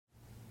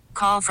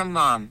call from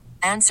mom.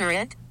 Answer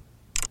it.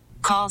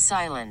 Call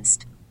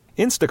silenced.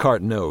 Instacart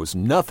knows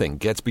nothing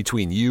gets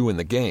between you and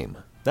the game.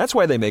 That's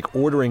why they make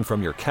ordering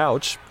from your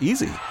couch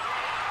easy.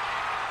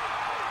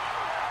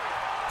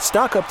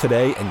 Stock up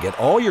today and get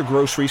all your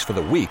groceries for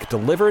the week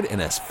delivered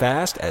in as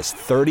fast as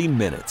 30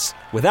 minutes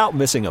without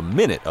missing a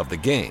minute of the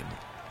game.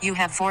 You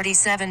have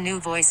 47 new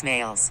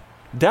voicemails.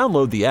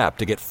 Download the app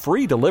to get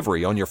free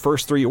delivery on your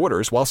first 3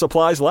 orders while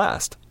supplies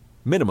last.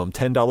 Minimum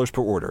 $10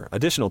 per order.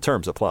 Additional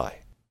terms apply.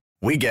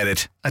 We get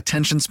it.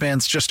 Attention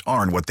spans just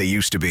aren't what they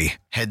used to be.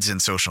 Heads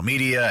in social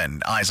media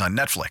and eyes on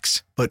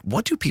Netflix. But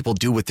what do people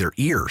do with their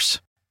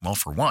ears? Well,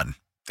 for one,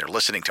 they're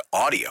listening to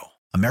audio.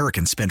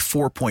 Americans spend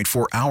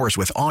 4.4 hours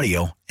with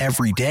audio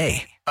every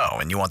day. Oh,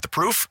 and you want the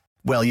proof?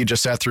 Well, you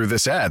just sat through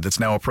this ad that's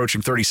now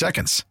approaching 30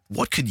 seconds.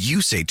 What could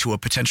you say to a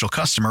potential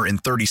customer in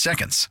 30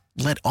 seconds?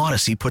 Let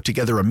Odyssey put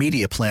together a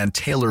media plan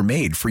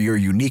tailor-made for your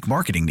unique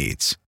marketing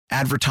needs.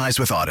 Advertise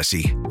with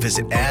Odyssey.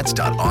 Visit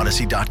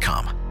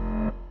ads.odyssey.com.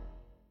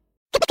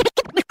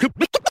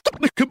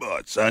 Come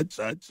on, son.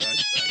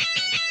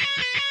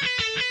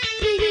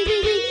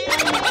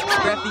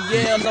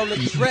 Raphael on the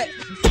track.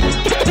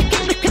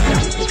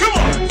 Come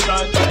on,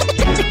 son. Come on,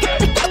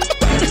 son.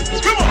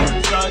 Come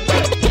on, son.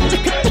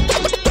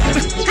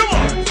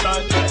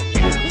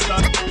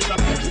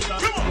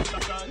 Come on,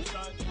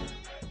 son.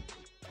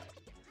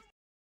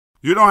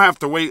 You don't have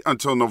to wait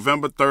until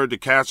November 3rd to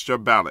cast your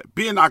ballot.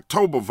 Be an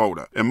October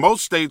voter. In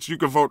most states, you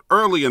can vote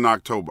early in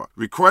October.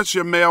 Request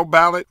your mail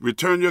ballot,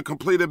 return your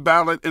completed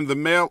ballot in the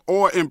mail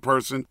or in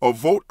person, or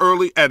vote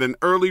early at an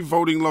early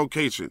voting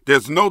location.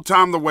 There's no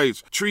time to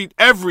waste. Treat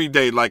every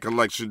day like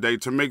Election Day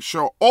to make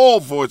sure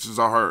all voices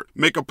are heard.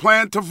 Make a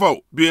plan to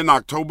vote. Be an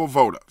October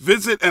voter.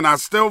 Visit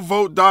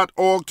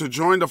andistillvote.org to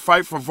join the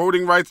fight for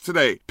voting rights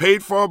today.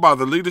 Paid for by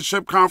the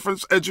Leadership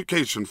Conference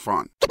Education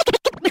Fund.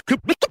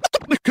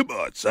 Come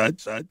on, son.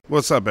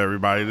 What's up,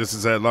 everybody? This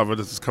is Ed Lover.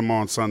 This is Come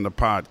On, Son, the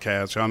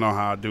podcast. Y'all know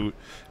how I do it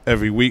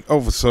every week.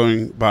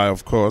 Overseen by,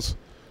 of course,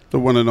 the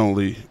one and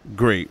only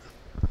great.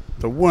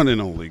 The one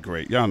and only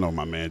great. Y'all know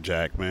my man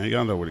Jack, man.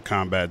 Y'all know what the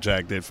Combat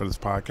Jack did for this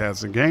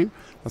podcasting game.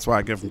 That's why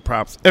I give him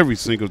props every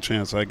single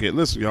chance I get.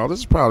 Listen, y'all, this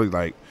is probably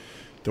like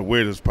the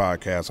weirdest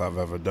podcast I've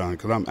ever done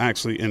because I'm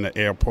actually in the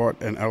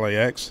airport in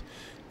LAX,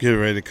 getting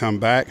ready to come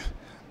back.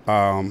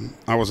 I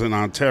was in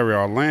Ontario.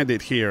 I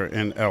landed here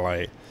in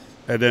LA.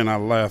 And then I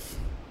left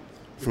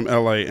from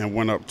L.A. and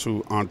went up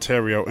to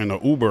Ontario in an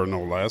Uber,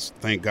 no less.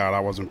 Thank God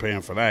I wasn't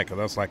paying for that because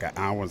that's like an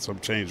hour and some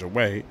change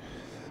away.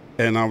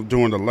 And I'm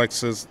doing the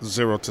LEXUS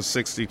 0 to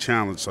 60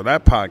 challenge. So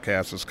that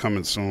podcast is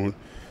coming soon.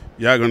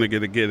 Y'all going to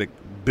get a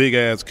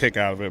big-ass kick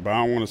out of it, but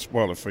I don't want to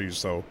spoil it for you.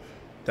 So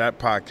that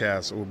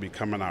podcast will be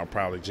coming out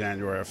probably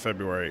January or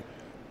February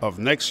of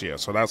next year.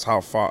 So that's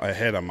how far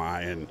ahead am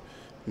I. And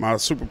my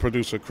super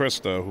producer,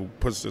 Krista, who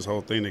puts this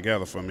whole thing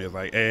together for me, is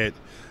like, Ed,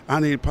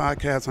 I need a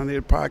podcast.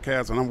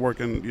 And I'm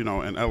working, in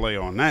L.A.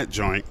 on that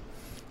joint.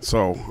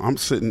 So I'm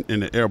sitting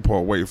in the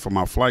airport waiting for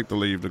my flight to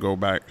leave to go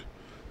back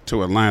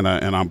to Atlanta,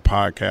 and I'm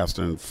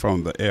podcasting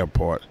from the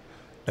airport.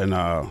 And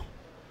I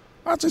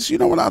just,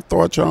 what I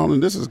thought, y'all,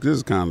 and this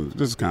is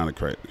kind of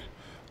crazy.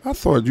 I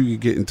thought you could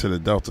get into the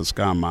Delta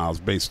Sky Miles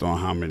based on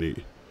how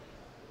many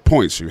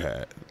points you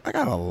had. I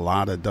got a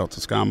lot of Delta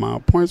Sky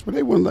Mile points, but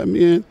they wouldn't let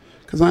me in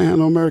because I ain't had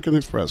no American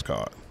Express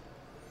card.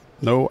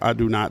 No, I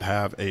do not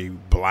have a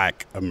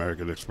black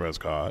American Express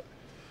card.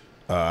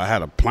 I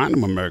had a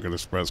platinum American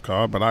Express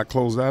card, but I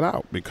closed that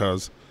out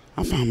because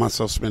I found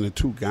myself spending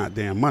too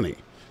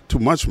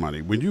much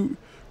money. When you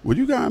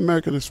got an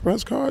American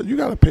Express card, you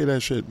got to pay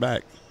that shit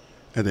back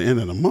at the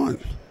end of the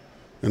month.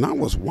 And I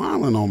was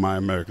wilding on my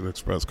American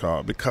Express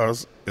card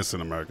because it's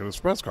an American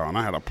Express card. And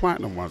I had a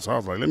platinum one, so I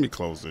was like, let me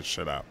close this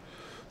shit out.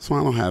 So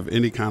I don't have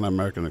any kind of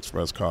American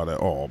Express card at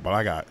all. But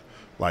I got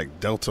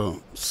like Delta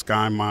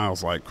Sky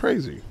Miles like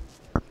crazy.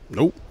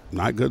 Nope,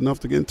 not good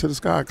enough to get into the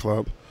Sky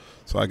Club.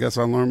 So I guess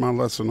I learned my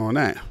lesson on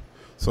that.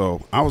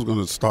 So I was going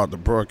to start the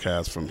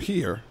broadcast from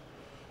here,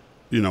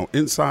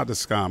 inside the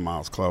Sky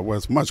Miles Club, where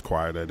it's much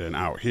quieter than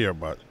out here,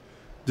 but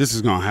this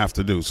is going to have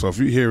to do. So if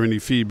you hear any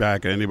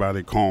feedback or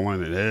anybody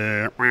calling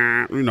and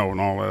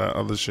all of that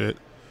other shit,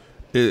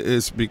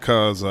 it's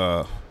because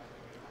I'm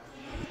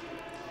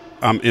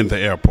in the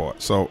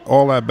airport. So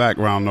all that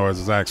background noise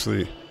is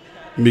actually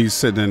me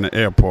sitting in the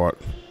airport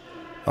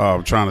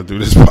trying to do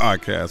this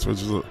podcast,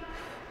 which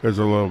is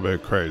a little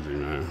bit crazy,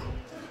 man.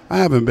 I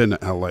haven't been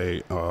to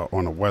L.A.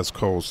 On the West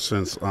Coast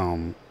since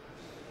I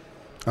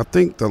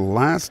think the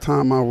last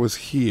time I was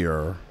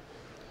here,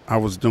 I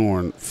was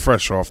doing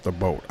Fresh Off the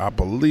Boat. I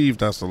believe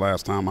that's the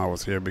last time I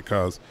was here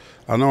because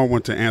I know I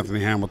went to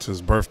Anthony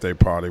Hamilton's birthday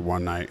party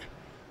one night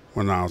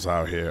when I was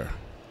out here.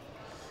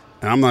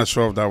 And I'm not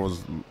sure if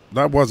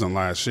that wasn't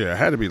last year. It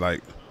had to be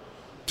like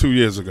 2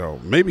 years ago,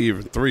 maybe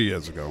even 3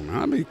 years ago, man.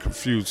 I'd be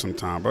confused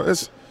sometimes, but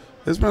it's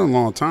been a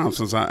long time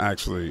since I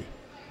actually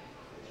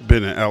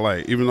been in L.A.,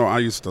 even though I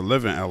used to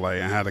live in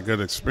L.A. and had a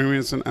good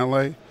experience in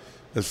L.A.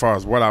 as far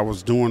as what I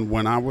was doing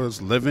when I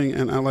was living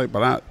in L.A.,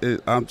 but I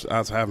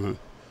haven't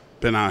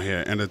been out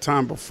here. And the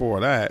time before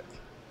that,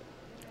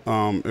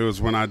 It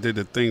was when I did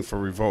the thing for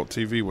Revolt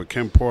TV with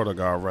Kim Porter,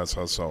 God rest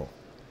her soul.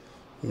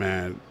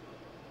 Man,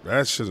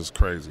 that shit is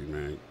crazy,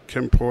 man.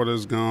 Kim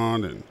Porter's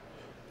gone, and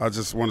I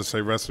just want to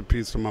say rest in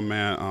peace to my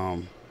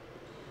man,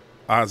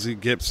 OZZY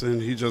Gibson.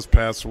 He just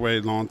passed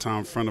away,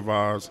 longtime friend of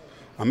ours.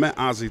 I met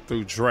OZZY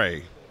through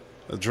Dre.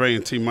 Dre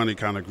and T-Money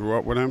kind of grew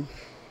up with him.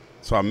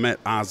 So I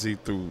met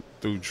OZZY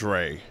through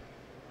Dre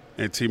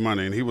and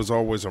T-Money, and he was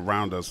always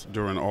around us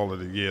during all of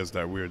the years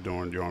that we were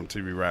doing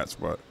TV Rats.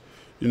 But,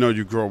 you know,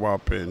 you grow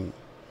up and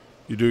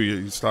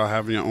you start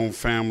having your own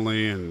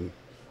family, and,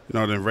 you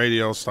know, then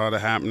radio started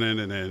happening,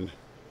 and then,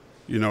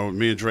 you know,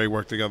 me and Dre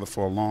worked together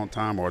for a long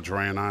time, or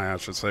Dre and I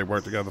should say,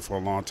 worked together for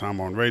a long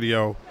time on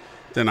radio.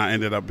 Then I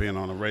ended up being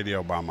on the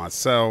radio by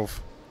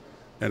myself,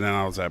 and then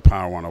I was at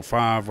Power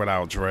 105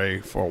 without Dre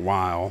for a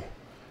while.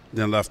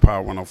 Then left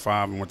Power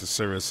 105 and went to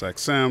Sirius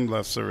XM,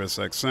 left Sirius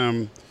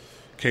XM,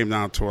 came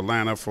down to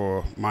Atlanta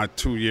for my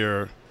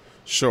 2-year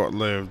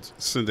short-lived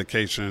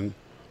syndication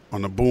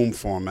on the Boom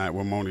format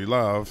with Moni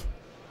Love.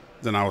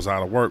 Then I was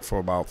out of work for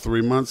about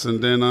 3 months,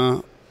 and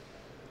then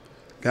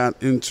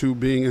got into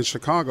being in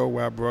Chicago,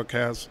 where I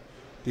broadcast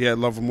the Ed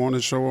Lover Morning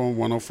Show on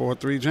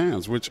 104.3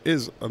 Jams, which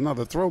is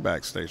another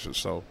throwback station.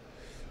 So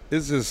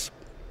it's just,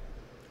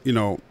 you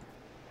know,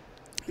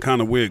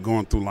 kind of weird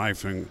going through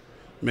life and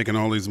making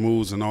all these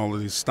moves and all of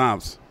these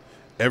stops.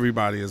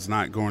 Everybody is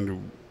not going to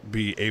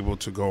be able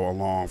to go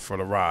along for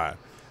the ride.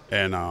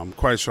 And I'm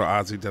quite sure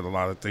OZZY did a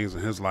lot of things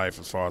in his life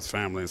as far as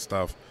family and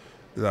stuff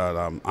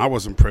that I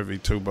wasn't privy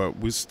to, but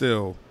we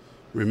still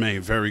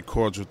remained very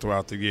cordial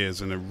throughout the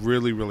years. And it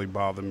really, really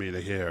bothered me to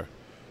hear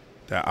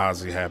that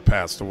OZZY had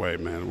passed away,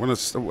 man. It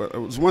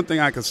was one thing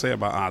I could say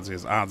about OZZY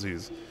is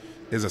OZZY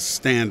is a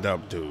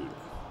stand-up dude.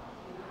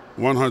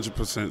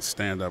 100%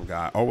 stand-up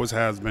guy. Always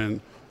has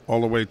been,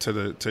 all the way to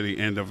the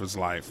end of his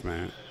life,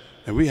 man.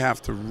 And we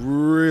have to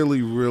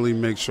really, really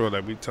make sure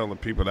that we tell the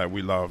people that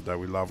we love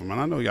them. And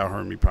I know y'all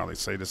heard me probably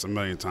say this a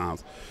million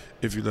times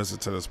if you listen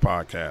to this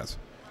podcast.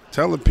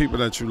 Tell the people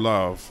that you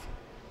love,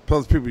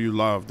 tell the people you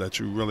love that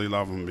you really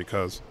love them,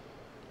 because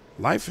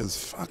life is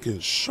fucking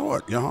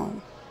short, y'all.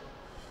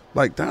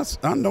 Like,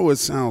 I know it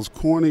sounds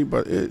corny,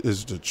 but it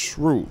is the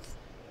truth.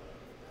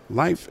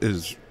 Life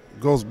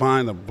goes by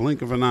in the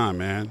blink of an eye,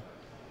 man.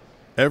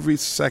 Every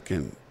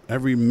second,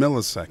 every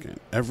millisecond,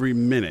 every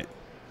minute,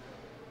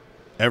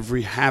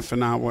 every half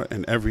an hour,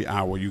 and every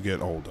hour you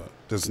get older.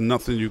 There's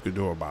nothing you can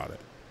do about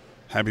it.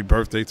 Happy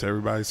birthday to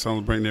everybody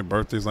celebrating their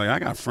birthdays. Like, I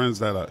got friends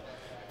that are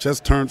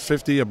just turned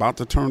 50, about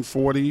to turn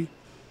 40. You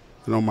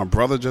know, my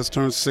brother just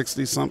turned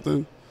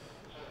 60-something.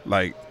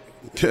 Like,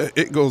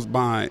 it goes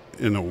by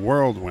in a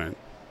whirlwind,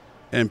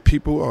 and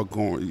people are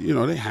going, you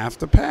know, they have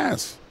to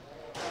pass.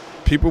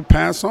 People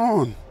pass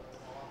on.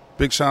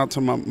 Big shout out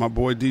to my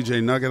boy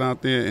DJ Nugget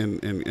out there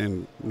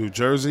in New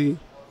Jersey,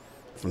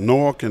 from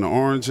Newark and the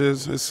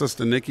Oranges. His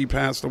sister Nikki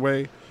passed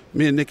away.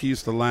 Me and Nikki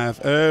used to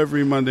laugh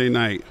every Monday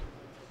night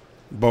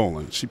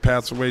bowling. She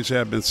passed away. She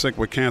had been sick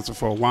with cancer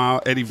for a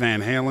while. EDDIE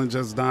VAN HALEN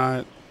just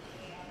died,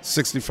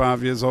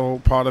 65 years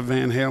old, part of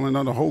Van Halen.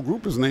 No, the whole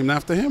group is named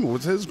after him. It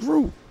was his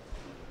group.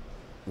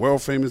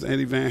 World famous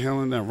EDDIE VAN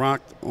HALEN that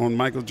rocked on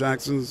Michael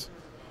Jackson's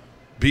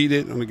Beat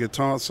It on the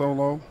guitar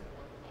solo.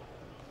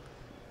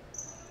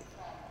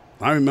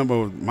 I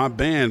remember my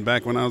band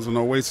back when I was in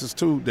Oasis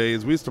 2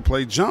 days, we used to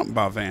play Jump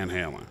by Van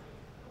Halen.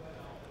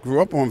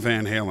 Grew up on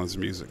Van Halen's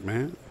music,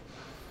 man.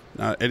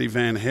 Now EDDIE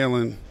Van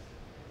Halen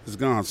is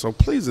gone, so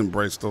please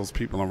embrace those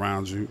people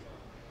around you.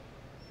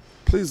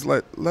 Please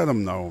let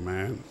them know,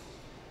 man.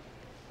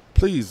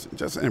 Please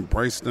just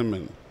embrace them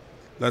and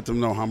let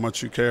them know how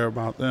much you care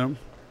about them.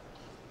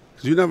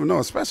 Because you never know,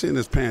 especially in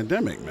this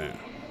pandemic, man.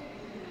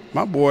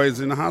 My boy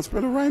is in the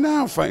hospital right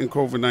now fighting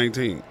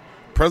COVID-19.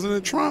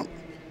 President Trump,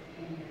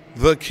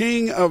 the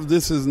king of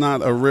this is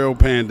not a real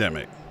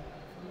pandemic.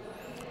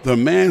 The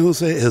man who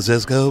said, it'll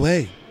just go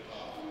away.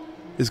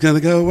 It's going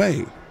to go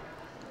away.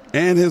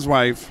 And his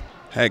wife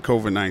had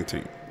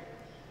COVID-19.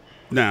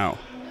 Now,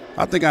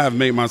 I think I have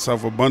made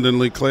myself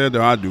abundantly clear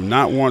that I do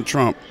not want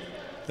Trump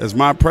as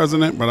my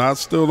president, but I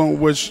still don't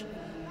wish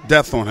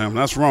death on him.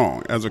 That's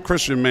wrong. As a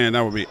Christian man,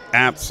 that would be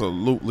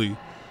absolutely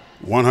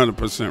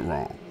 100%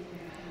 wrong.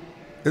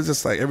 It's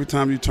just like every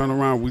time you turn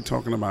around, we're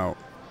talking about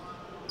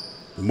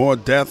more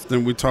death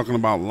than we're talking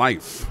about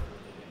life.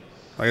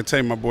 Like I tell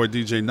you, my boy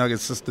DJ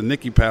Nugget's sister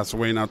Nikki passed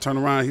away. Now turn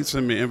around, he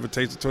sent me an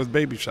invitation to his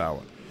baby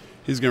shower.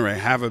 He's getting ready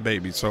to have a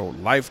baby. So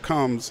life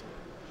comes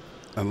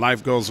and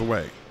life goes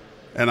away.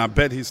 And I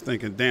bet he's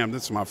thinking, damn,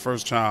 this is my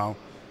first child,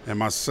 and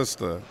my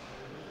sister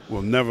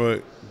will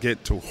never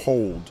get to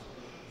hold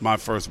my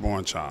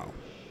firstborn child.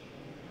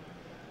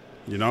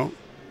 You know?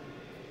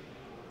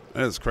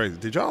 That's crazy.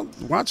 Did y'all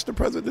watch the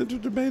presidential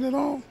debate at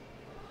all?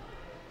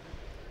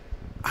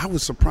 I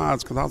was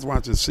surprised because I was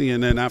watching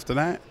CNN after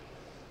that.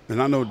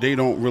 And I know they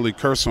don't really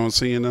curse on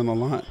CNN a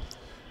lot.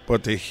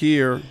 But to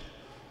hear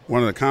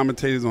one of the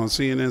commentators on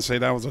CNN say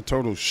that was a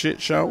total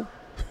shit show,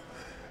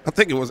 I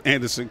think it was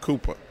Anderson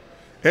Cooper.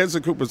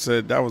 Anderson Cooper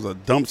said that was a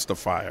dumpster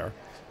fire.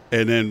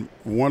 And then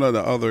one of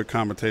the other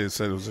commentators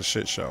said it was a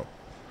shit show.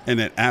 And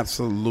it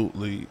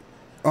absolutely,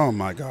 oh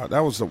my God, that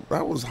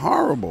was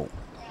horrible.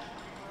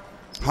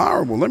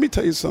 Horrible. Let me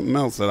tell you something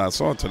else that I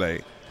saw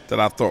today that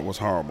I thought was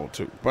horrible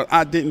too. But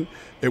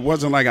it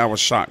wasn't like I was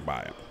shocked by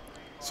it.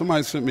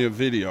 Somebody sent me a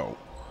video,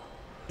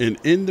 and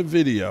in the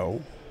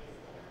video,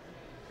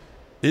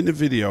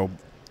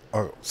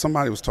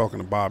 somebody was talking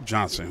to Bob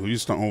Johnson, who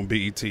used to own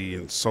BET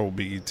and sold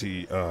BET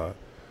to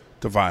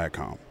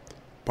Viacom.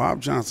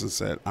 Bob Johnson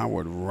said, I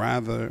would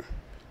rather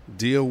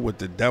deal with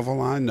the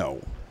devil I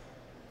know,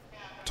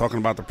 talking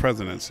about the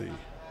presidency,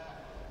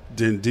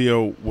 than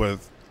deal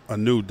with a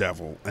new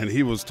devil. And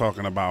he was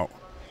talking about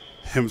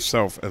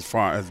himself as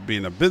far as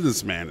being a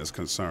businessman is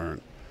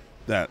concerned,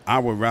 that I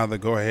would rather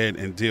go ahead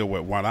and deal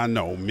with what I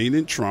know,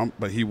 meaning Trump,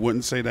 but he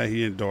wouldn't say that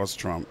he endorsed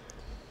Trump.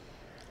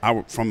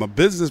 From a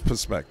business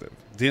perspective,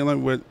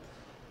 dealing with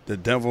the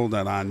devil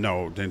that I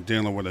know than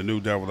dealing with a new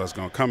devil that's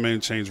going to come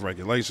in, change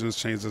regulations,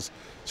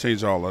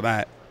 change all of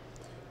that.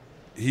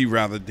 He'd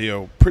rather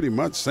deal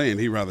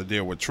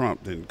with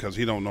Trump because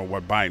he don't know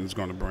what Biden's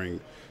going to bring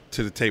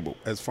to the table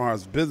as far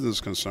as business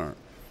is concerned.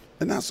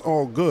 And that's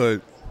all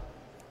good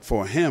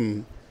for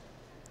him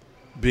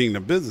being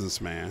a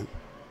businessman,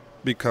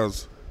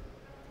 because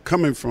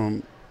coming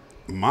from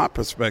my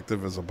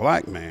perspective as a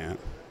black man,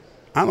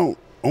 I don't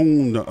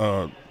own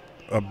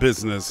a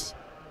business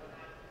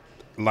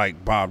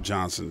like Bob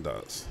Johnson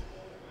does.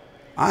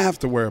 I have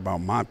to worry about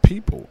my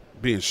people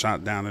being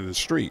shot down in the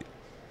street.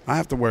 I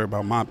have to worry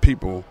about my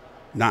people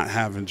not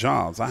having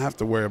jobs. I have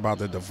to worry about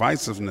the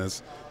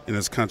divisiveness in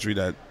this country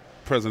that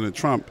President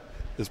Trump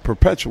is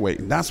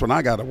perpetuating. That's what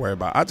I got to worry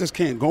about. I just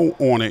can't go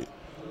on it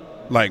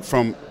like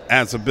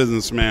as a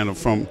businessman or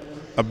from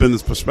a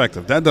business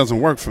perspective. That doesn't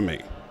work for me.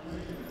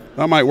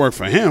 That might work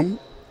for him,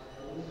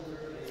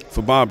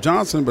 for Bob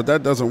Johnson, but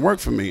that doesn't work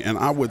for me. And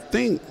I would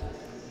think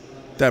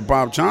that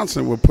Bob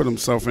Johnson would put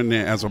himself in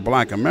there as a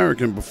black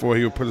American before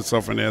he would put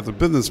himself in there as a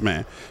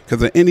businessman.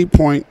 Because at any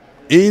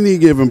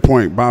given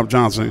point, Bob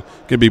Johnson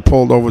can be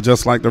pulled over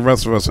just like the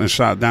rest of us and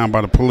shot down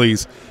by the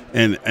police.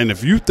 And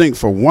if you think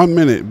for 1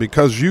 minute,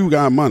 because you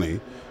got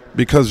money,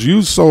 because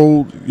you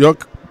sold your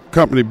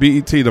company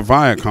BET to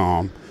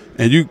Viacom,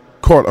 and you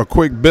caught a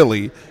quick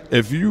Billy,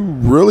 if you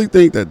really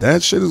think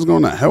that shit is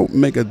going to help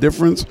make a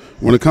difference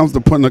when it comes to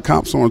putting the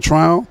cops on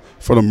trial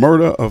for the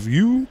murder of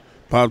you,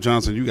 Bob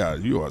Johnson,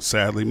 you are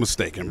sadly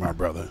mistaken, my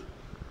brother.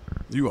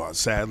 You are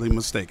sadly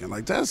mistaken.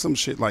 Like, that's some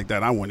shit like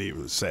that I wouldn't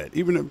even have said.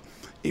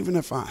 Even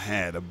if I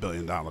had $1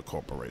 billion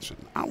corporation,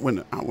 I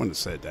wouldn't have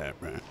said that,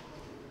 man.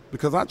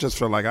 Because I just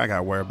feel like I got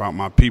to worry about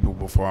my people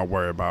before I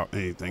worry about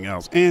anything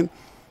else. And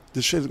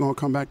this shit is going to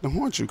come back to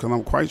haunt you, because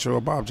I'm quite sure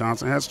Bob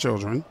Johnson has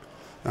children.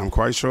 I'm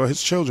quite sure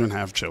his children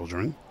have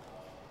children.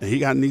 And he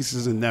got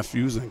nieces and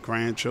nephews and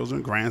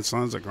grandchildren,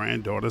 grandsons or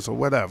granddaughters or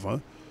whatever.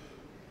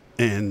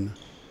 And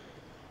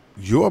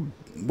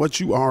what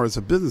you are as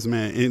a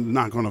businessman is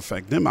not going to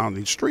affect them out in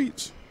these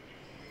streets.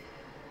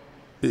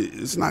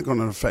 It's not going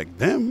to affect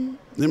them.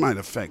 It might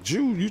affect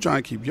you. You try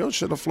to keep your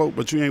shit afloat,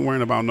 but you ain't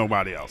worrying about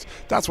nobody else.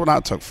 That's what I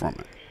took from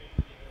it.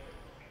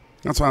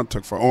 That's what I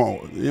took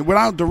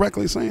without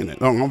directly saying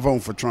it. I'm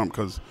voting for Trump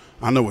because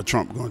I know what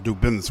Trump's going to do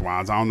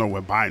business-wise. I don't know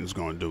what Biden's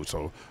going to do,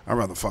 so I'd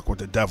rather fuck with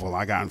the devil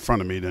I got in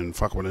front of me than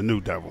fuck with a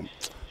new devil.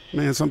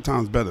 Man,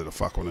 sometimes better to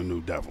fuck with a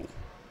new devil.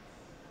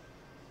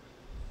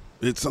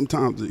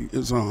 Sometimes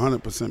it's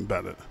 100%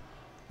 better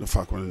to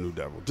fuck with a new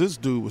devil. This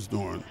dude was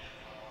doing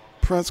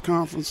press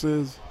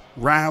conferences,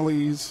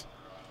 rallies,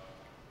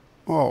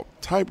 all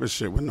type of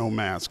shit with no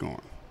mask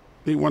on.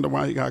 He wondered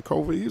why he got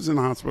COVID. He was in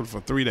the hospital for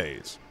 3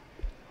 days.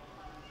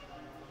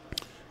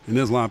 And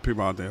there's a lot of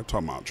people out there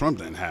talking about Trump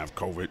didn't have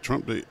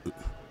COVID.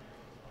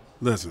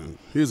 Listen,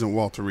 he's in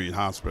Walter Reed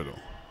Hospital.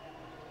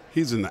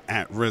 He's in the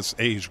at-risk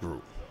age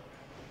group.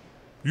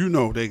 You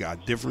know they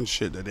got different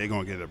shit that they're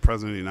going to get to the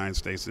President of the United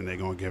States and they're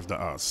going to give to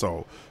us.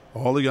 So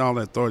all of y'all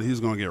that thought he's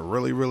going to get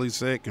really, really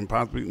sick and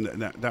possibly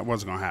that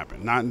wasn't going to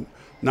happen.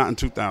 Not in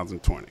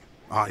 2020.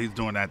 He's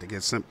doing that to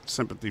get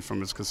sympathy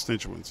from his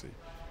constituency.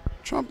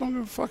 Trump don't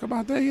give a fuck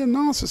about that. He's a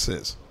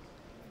narcissist.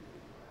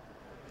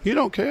 He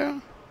don't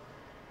care.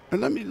 And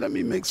let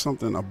me make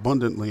something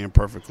abundantly and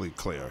perfectly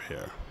clear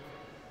here.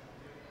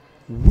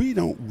 We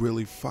don't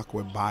really fuck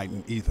with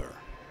Biden either,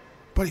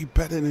 but he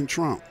better than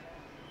Trump.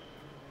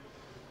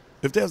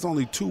 If there's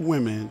only 2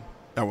 women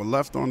that were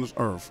left on this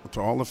earth, to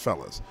all the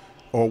fellas,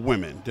 or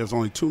women, there's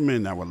only 2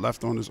 men that were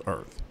left on this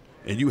earth,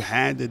 and you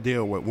had to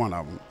deal with one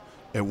of them,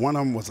 and one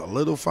of them was a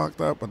little fucked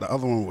up, but the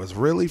other one was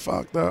really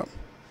fucked up,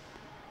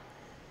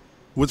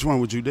 which one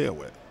would you deal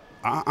with?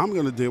 I'm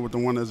going to deal with the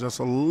one that's just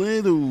a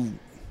little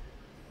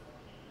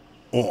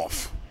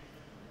off.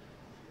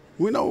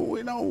 We know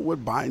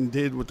what Biden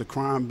did with the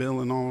crime bill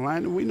and all that,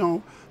 and we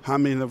know how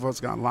many of us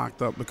got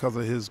locked up because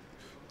of his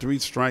 3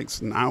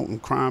 strikes and out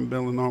and crime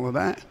bill and all of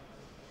that.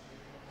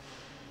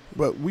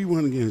 But we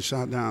weren't getting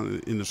shot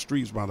down in the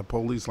streets by the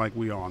police like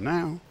we are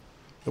now.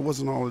 There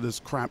wasn't all of this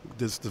crap,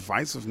 this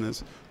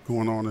divisiveness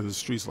going on in the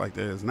streets like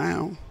there is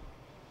now.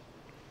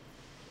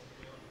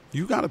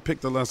 You got to pick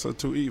the lesser of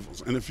 2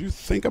 evils. And if you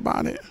think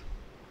about it,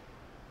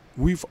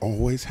 We've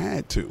always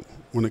had to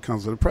when it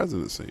comes to the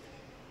presidency.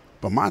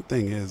 But my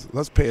thing is,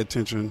 let's pay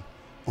attention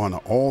on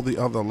all the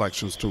other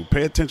elections too.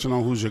 Pay attention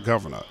on who's your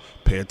governor.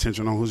 Pay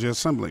attention on who's your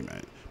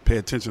assemblyman. Pay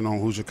attention on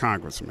who's your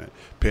congressman.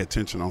 Pay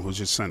attention on who's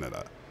your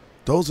senator.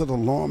 Those are the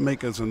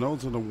lawmakers, and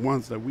those are the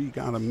ones that we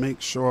got to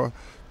make sure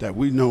that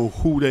we know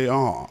who they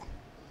are.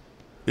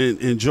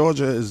 In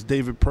Georgia, is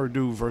David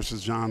Perdue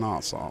versus John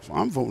Ossoff.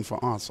 I'm voting for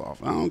Ossoff.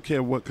 I don't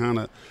care what kind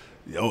of,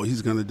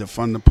 he's going to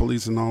defund the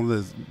police and all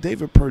this.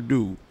 David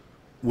Perdue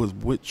was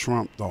with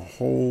Trump the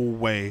whole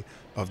way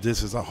of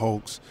this is a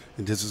hoax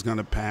and this is going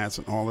to pass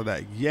and all of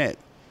that.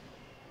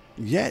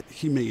 Yet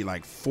he made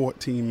like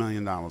 $14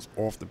 million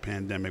off the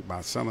pandemic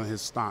by selling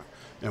his stock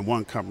in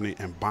one company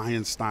and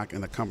buying stock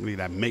in a company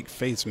that make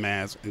face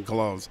masks and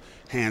gloves,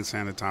 hand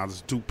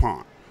sanitizers,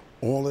 DuPont,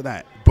 all of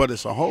that. But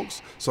it's a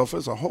hoax. So if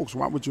it's a hoax,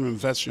 why would you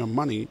invest your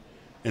money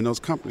in those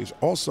companies?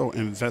 Also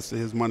invested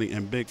his money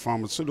in big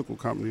pharmaceutical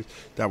companies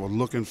that were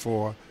looking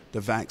for the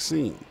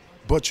vaccine.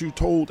 But you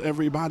told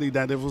everybody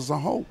that it was a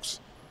hoax.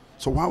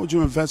 So why would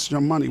you invest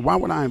your money? Why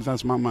would I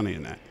invest my money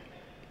in that?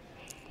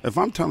 If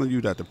I'm telling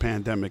you that the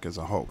pandemic is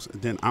a hoax,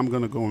 then I'm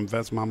going to go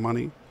invest my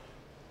money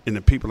in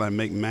the people that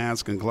make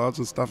masks and gloves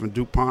and stuff in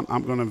DuPont.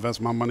 I'm going to invest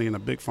my money in a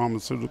big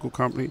pharmaceutical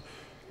company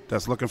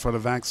that's looking for the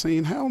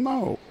vaccine. Hell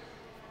no.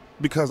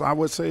 Because I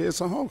would say it's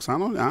a hoax. I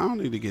don't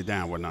need to get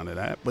down with none of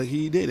that. But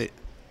he did it.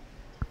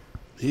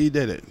 He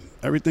did it.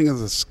 Everything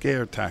is a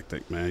scare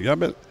tactic, man. Y'all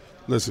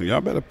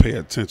better pay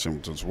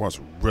attention to what's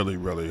really,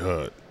 really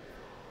hood.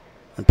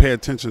 And pay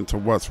attention to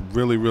what's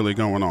really, really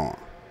going on.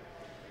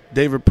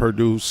 David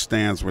Perdue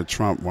stands with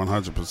Trump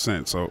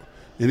 100%. So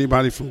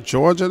anybody from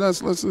Georgia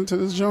that's listening to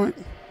this joint,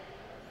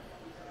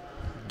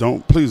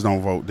 please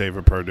don't vote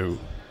David Perdue.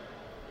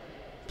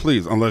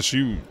 Please, unless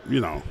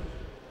unless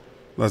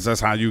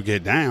that's how you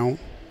get down,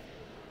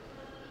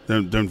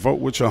 then vote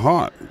with your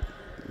heart.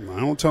 I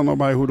don't tell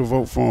nobody who to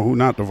vote for and who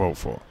not to vote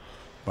for.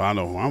 But I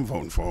know who I'm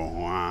voting for and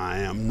who I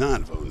am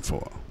not voting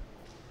for.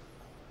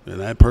 And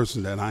that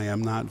person that I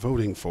am not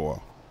voting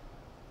for,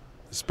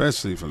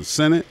 especially for the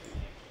Senate,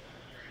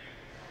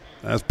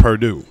 that's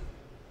Perdue.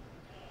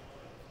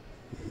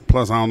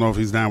 Plus, I don't know if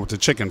he's down with the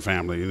chicken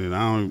family.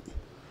 I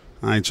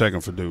ain't checking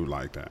for dude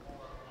like that.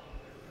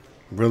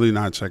 Really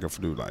not checking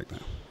for dude like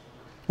that.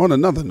 On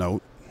another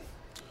note,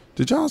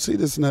 did y'all see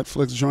this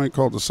Netflix joint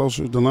called The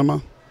Social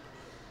Dilemma?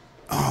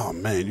 Oh,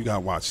 man, you got to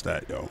watch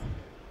that, yo.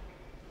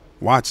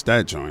 Watch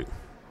that joint.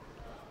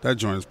 That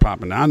joint is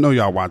popping. Now, I know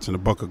y'all watching The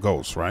Book of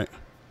Ghosts, right?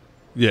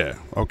 Yeah,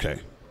 okay.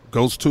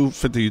 Ghost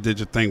 250, you did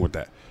your thing with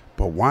that.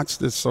 But watch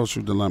this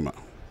Social Dilemma.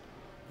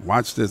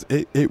 Watch this.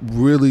 It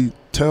really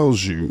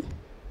tells you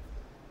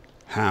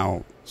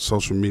how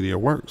social media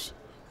works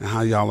and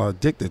how y'all are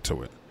addicted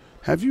to it.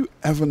 Have you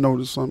ever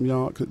noticed something,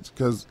 y'all?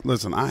 Because,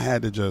 listen,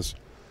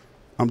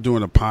 I'm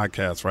doing a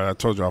podcast, right? I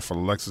told y'all for the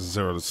LEXUS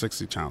 0 to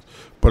 60 challenge.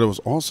 But it was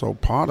also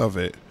part of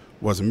it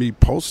was me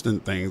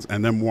posting things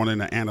and then wanting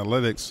the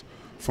analytics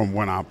from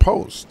when I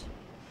post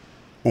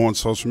on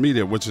social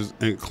media, which is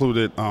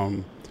included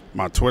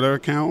my Twitter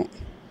account,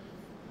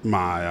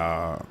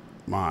 my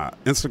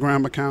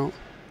Instagram account,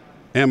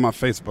 and my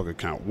Facebook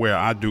account, where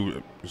I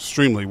do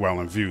extremely well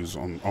in views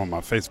on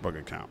my Facebook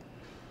account.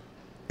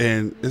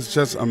 And it's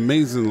just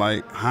amazing,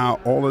 like, how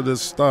all of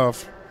this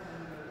stuff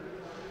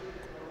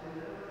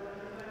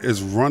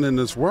is running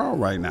this world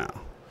right now.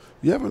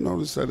 You ever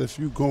notice that if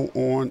you go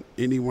on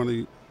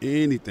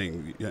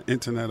anything, your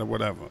internet or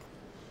whatever,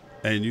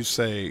 and you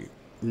say,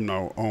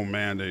 oh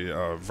man,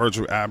 the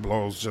Virgil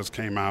Ablohs just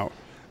came out,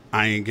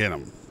 I ain't get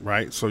them,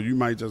 right? So you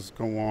might just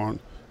go on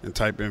and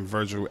type in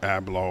Virgil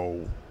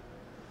Abloh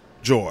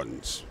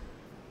Jordans.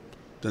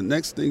 The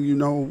next thing you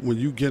know, when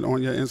you get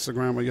on your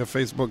Instagram or your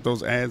Facebook,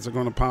 those ads are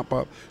going to pop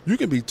up. You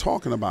can be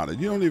talking about it.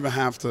 You don't even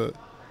have to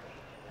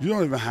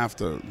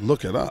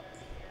look it up.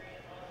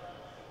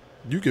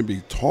 You can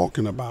be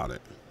talking about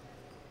it,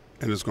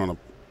 and it's going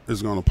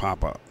to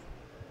pop up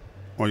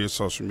on your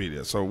social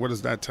media. So what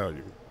does that tell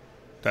you?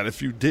 That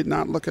if you did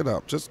not look it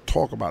up, just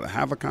talk about it.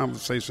 Have a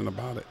conversation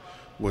about it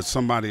with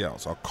somebody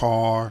else, a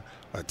car,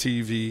 a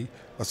TV,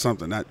 or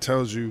something. That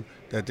tells you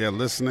that they're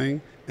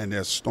listening and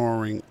they're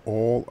storing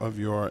all of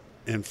your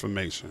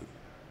information.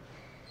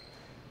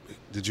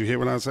 Did you hear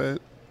what I said?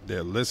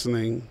 They're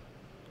listening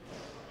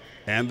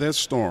and they're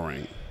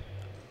storing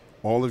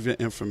all of your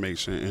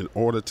information in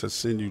order to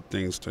send you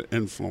things to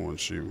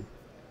influence you.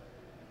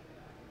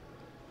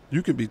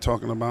 You could be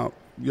talking about,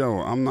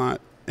 I'm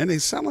not, and they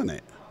selling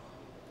it.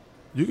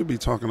 You could be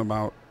talking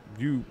about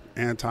you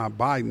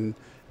anti-Biden,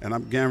 and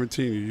I'm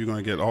guaranteeing you're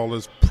going to get all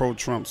this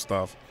pro-Trump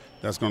stuff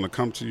that's going to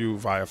come to you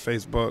via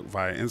Facebook,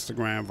 via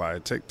Instagram, via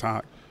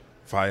TikTok,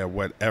 via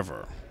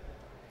whatever.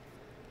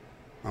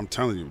 I'm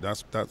telling you,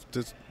 that's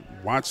just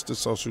watch The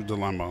Social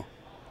Dilemma.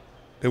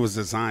 It was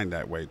designed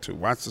that way too.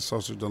 Watch The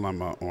Social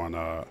Dilemma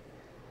on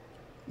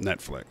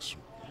Netflix.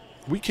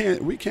 We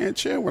can't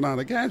chill without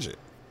a gadget.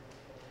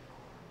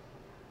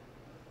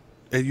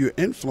 And you're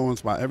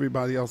influenced by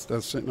everybody else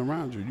that's sitting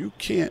around you.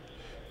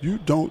 You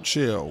don't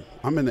chill.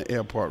 I'm in the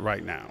airport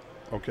right now.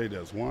 Okay,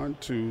 there's 1,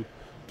 2,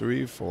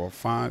 3, 4,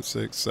 5,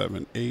 6,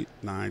 7, 8,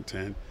 9,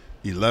 10,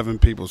 11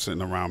 people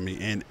sitting around me,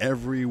 and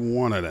every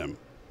one of them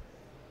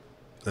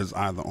is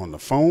either on the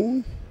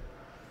phone.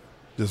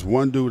 There's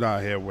one dude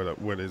out here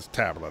with his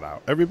tablet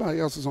out.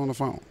 Everybody else is on the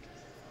phone.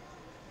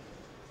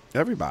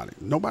 Everybody.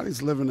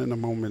 Nobody's living in the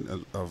moment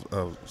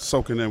of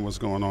soaking in what's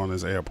going on in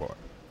this airport.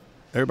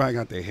 Everybody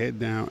got their head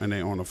down and they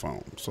on the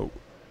phone. So,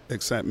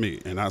 except me,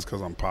 and that's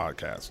because I'm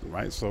podcasting,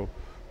 right? So,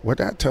 what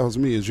that tells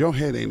me is your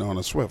head ain't on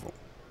a swivel.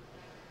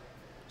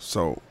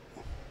 So,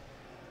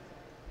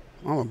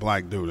 I'm a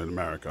black dude in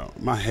America.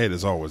 My head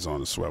is always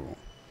on a swivel.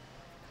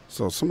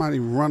 So, somebody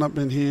run up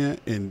in here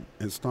and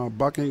start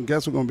bucking.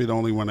 Guess who's going to be the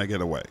only one that get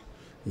away?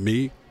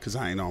 Me, because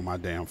I ain't on my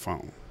damn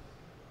phone.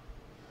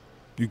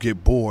 You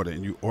get bored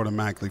and you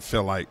automatically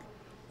feel like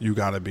you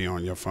got to be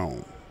on your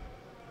phone.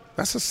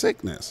 That's a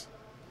sickness.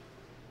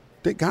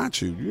 They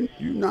got you.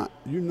 You're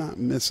not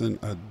missing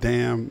a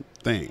damn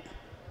thing.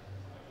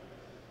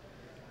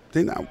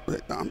 They not.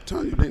 I'm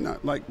telling you, they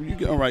not. Like, you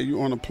get, all right, you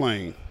on a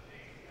plane.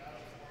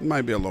 You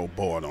might be a little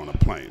bored on a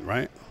plane,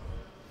 right?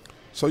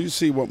 So you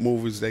see what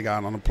movies they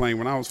got on the plane.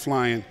 When I was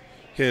flying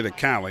here to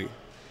Cali,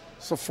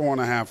 it's a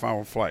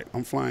 4.5-hour flight.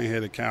 I'm flying here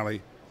to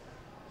Cali.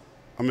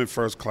 I'm in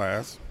first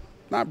class.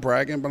 Not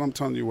bragging, but I'm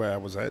telling you where I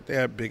was at. They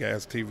had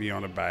big-ass TV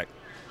on the back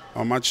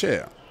on my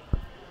chair.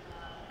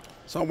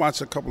 So I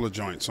watched a couple of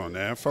joints on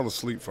there. I fell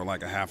asleep for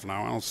like a half an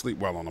hour. I don't sleep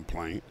well on a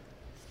plane.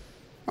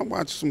 I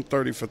watched some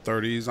 30 for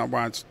 30s. I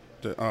watched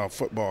the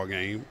football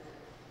game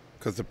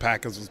because the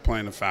Packers was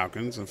playing the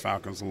Falcons, and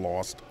Falcons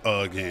lost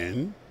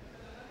again.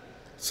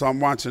 So I'm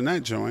watching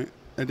that joint.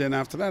 And then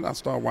after that, I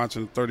started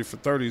watching 30 for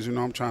 30s. You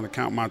know, I'm trying to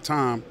count my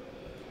time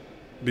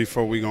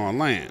before we go on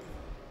land.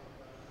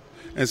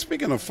 And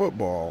speaking of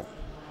football,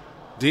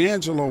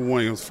 D'Angelo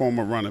Williams,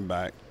 former running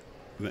back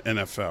in the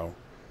NFL,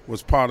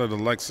 was part of the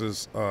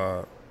LEXUS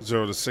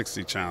 0 to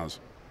 60 challenge.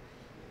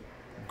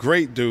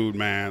 Great dude,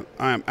 man.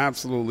 I am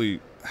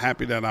absolutely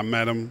happy that I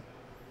met him.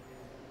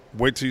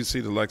 Wait till you see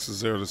the LEXUS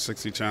 0 to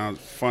 60 challenge.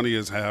 Funny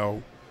as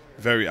hell.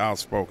 Very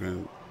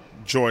outspoken.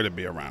 Joy to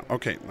be around.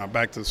 Okay, now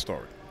back to the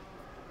story.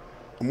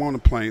 I'm on the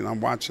plane.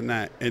 I'm watching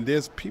that. And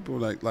there's people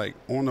like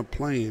on the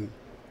plane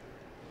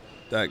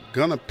that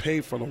gonna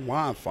pay for the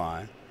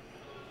Wi-Fi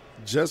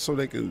just so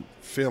they can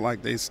feel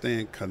like they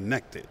staying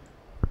connected.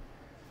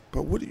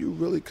 But what are you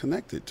really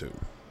connected to?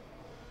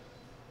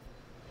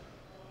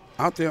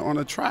 Out there on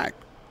the track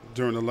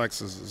during the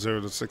LEXUS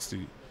 0 to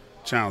 60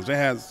 challenge, they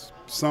had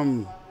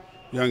some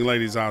young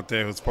ladies out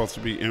there who's supposed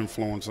to be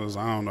influencers.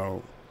 I don't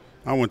know.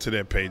 I went to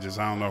their pages.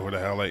 I don't know who the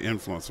hell they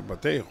influencer,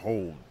 but their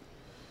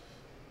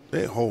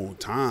whole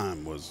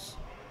time was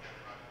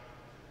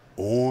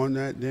on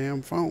that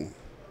damn phone.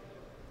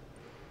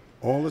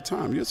 All the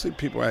time. You'll see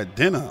people at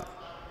dinner.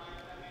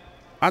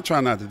 I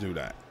try not to do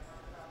that.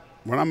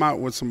 When I'm out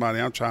with somebody,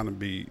 I'm trying to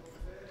be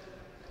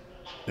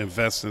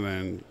invested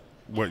in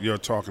what you're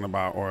talking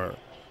about, or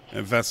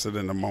invested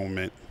in the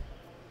moment,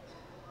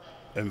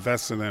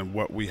 invested in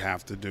what we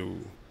have to do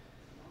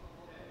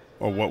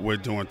or what we're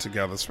doing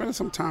together. Spending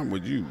some time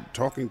with you,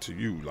 talking to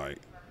you. Like,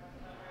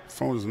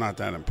 phone is not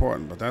that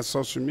important, but that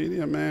social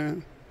media,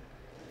 man,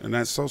 and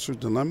that social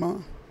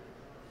dilemma,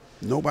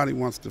 nobody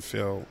wants to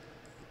feel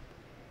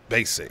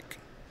basic.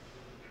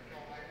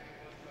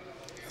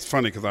 It's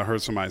funny because I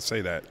heard somebody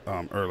say that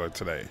earlier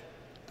today,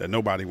 that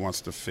nobody wants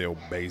to feel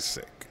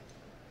basic.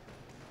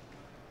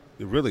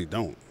 They really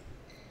don't.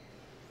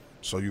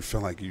 So you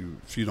feel like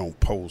if you don't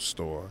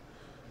post, or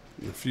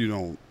if you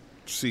don't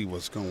see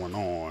what's going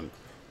on,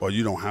 or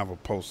you don't have a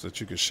post that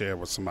you can share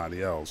with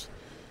somebody else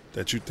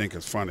that you think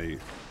is funny,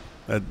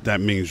 that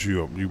means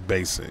you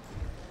basic.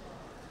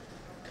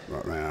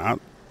 But man,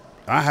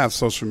 I have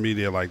social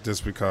media like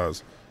this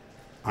because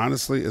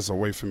honestly, it's a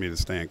way for me to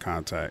stay in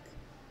contact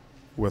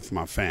with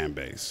my fan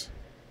base.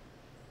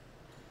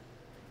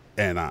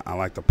 And I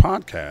like the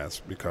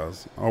podcast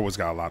because I always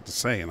got a lot to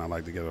say and I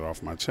like to get it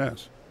off my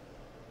chest.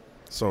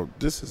 So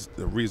this is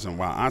the reason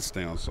why I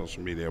stay on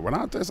social media.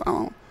 Without this,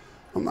 I'm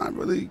not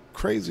really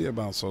crazy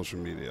about social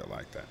media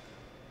like that.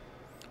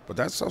 But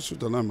that Social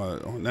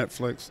Dilemma on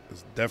Netflix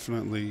is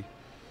definitely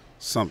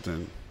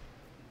something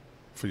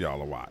for y'all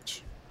to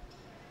watch.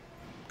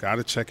 Got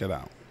to check it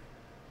out.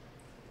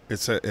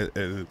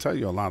 It'll tell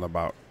you a lot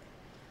about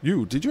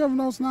you. Did you ever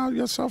notice now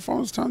your cell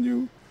phone is telling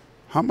you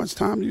how much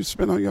time you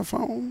spend on your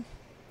phone?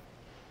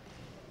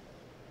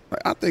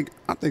 Like, I think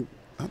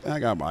I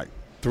got like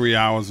 3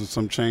 hours or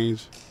some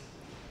change.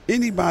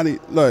 Anybody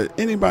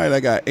that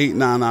got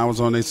 8-9 hours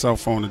on their cell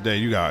phone a day,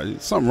 you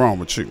got something wrong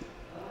with you.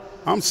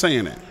 I'm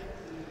saying it.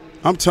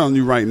 I'm telling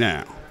you right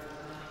now.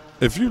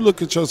 If you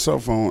look at your cell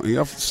phone and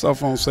your cell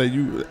phone say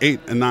you 8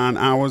 and 9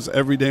 hours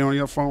every day on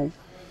your phone,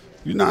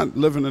 you're not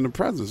living in the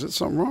present. There's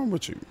something wrong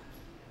with you.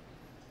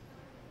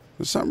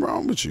 There's something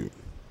wrong with you.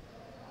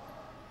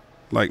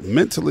 Like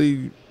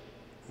mentally,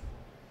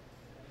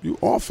 you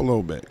off a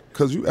little bit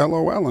because you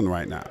LOLing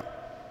right now.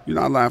 You're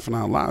not laughing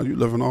out loud. You're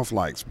living off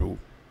likes, boo.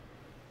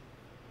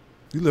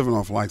 You're living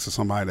off likes of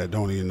somebody that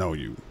don't even know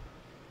you.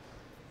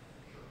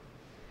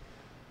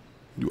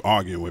 You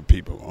arguing with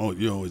people. Oh,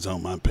 you always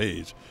on my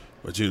page,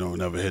 but you don't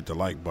never hit the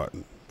like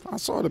button. If I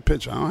saw the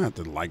picture, I don't have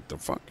to like the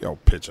fuck your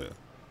picture.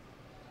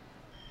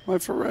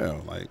 Like, for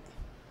real. Like,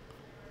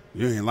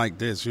 you ain't like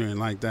this, you ain't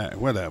like that,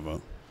 whatever.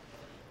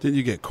 Then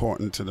you get caught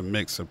into the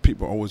mix of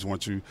people always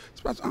want you,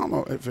 especially, I don't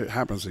know if it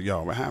happens to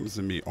y'all, but it happens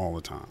to me all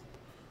the time.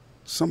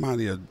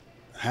 Somebody will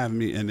have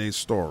me in their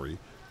story,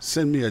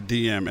 send me a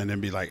DM, and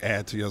then be like,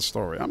 add to your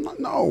story. I'm not,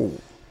 no.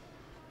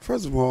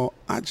 First of all,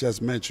 I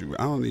just met you.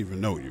 I don't even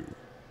know you.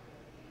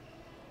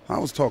 I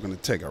was talking to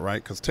Tigger,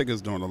 right? Because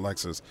Tigger's doing the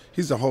LEXUS.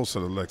 He's the host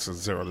of the LEXUS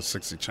 0 to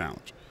 60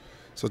 challenge.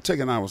 So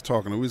Tigger and I was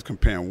talking, and we was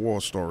comparing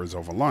war stories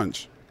over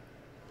lunch.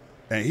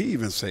 And he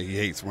even said he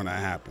hates when that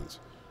happens.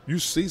 You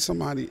see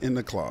somebody in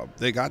the club,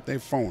 they got their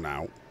phone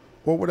out,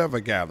 or whatever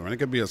gathering. It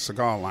could be a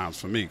cigar lounge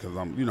for me, because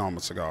I'm a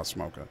cigar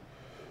smoker.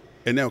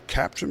 And they'll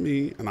capture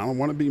me, and I don't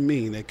want to be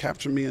mean. They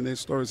capture me in their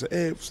stories, say,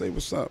 hey, say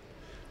what's up.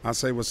 I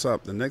say what's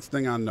up. The next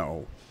thing I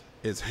know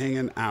is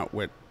hanging out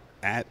with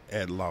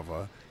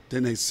 @EdLover.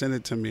 Then they send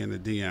it to me in the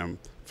DM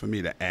for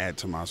me to add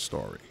to my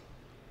story.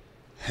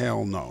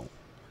 Hell no.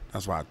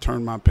 That's why I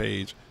turned my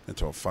page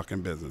into a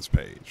fucking business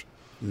page.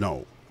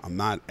 No, I'm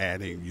not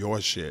adding your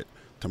shit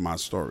to my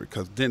story,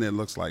 because then it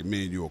looks like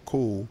me and you are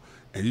cool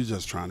and you're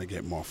just trying to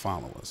get more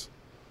followers.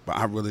 But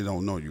I really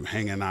don't know you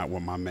hanging out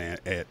with my man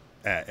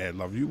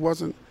 @EdLover. You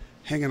wasn't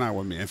hanging out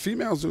with me. And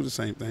females do the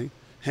same thing,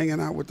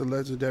 hanging out with the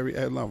legendary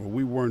 @EdLover.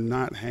 We were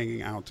not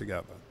hanging out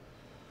together.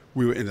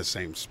 We were in the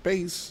same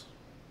space,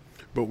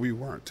 but we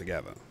weren't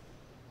together.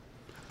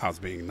 I was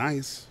being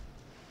nice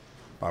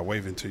by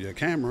waving to your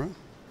camera,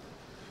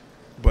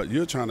 but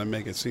you're trying to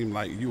make it seem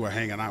like you were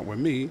hanging out with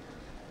me,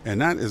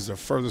 and that is the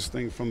furthest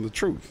thing from the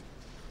truth.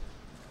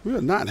 We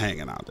are not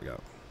hanging out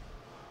together.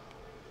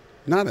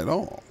 Not at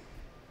all.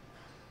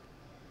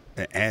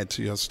 And add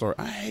to your story.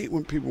 I hate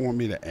when people want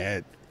me to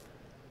add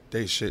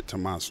their shit to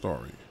my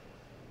story.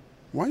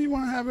 Why you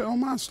want to have it on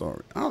my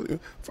story? I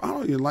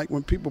don't even like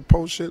when people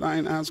post shit I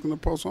ain't asking to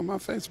post on my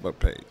Facebook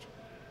page.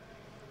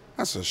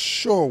 That's a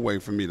sure way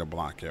for me to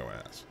block your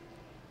ass.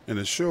 And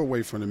a sure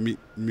way for me to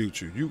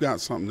mute you. You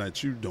got something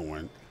that you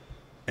doing,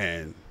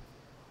 and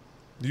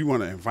you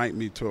want to invite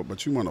me to it,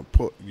 but you want to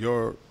put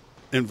your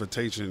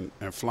invitation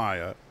and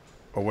flyer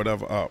or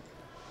whatever up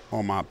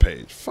on my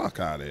page. Fuck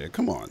out of here.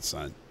 Come on,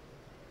 son.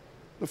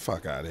 The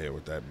fuck out of here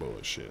with that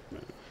bullshit,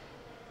 man.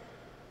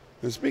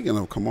 And speaking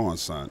of come on,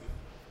 son,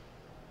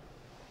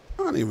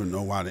 I don't even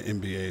know why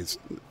this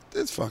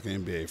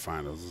fucking NBA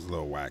Finals is a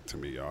little whack to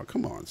me, y'all.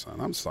 Come on, son.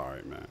 I'm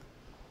sorry, man.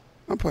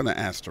 I'm putting an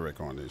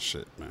asterisk on this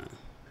shit, man.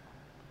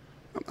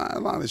 A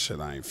lot of shit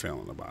I ain't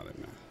feeling about it,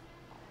 man.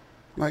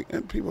 Like,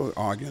 and people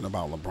arguing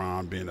about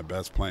LeBron being the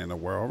best player in the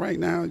world right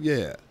now,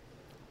 yeah.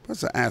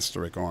 That's an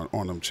asterisk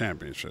on them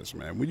championships,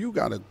 man. When you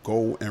got to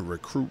go and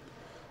recruit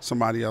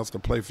somebody else to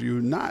play for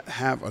you, not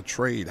have a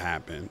trade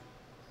happen,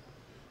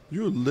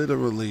 you're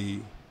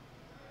literally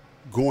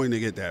going to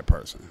get that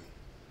person.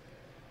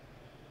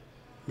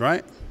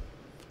 Right?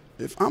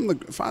 If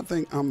I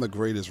think I'm the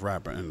greatest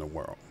rapper in the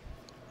world,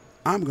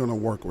 I'm going to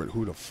work with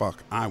who the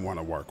fuck I want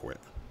to work with.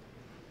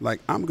 Like,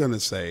 I'm going to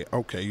say,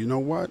 okay, you know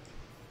what?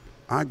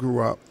 I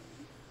grew up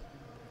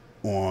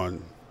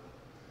on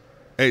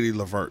Eddie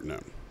Levert and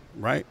them,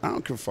 right? I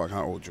don't give a fuck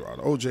how old you are.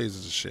 The OJs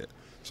is the shit.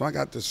 So I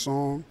got this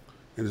song,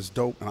 and it's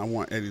dope, and I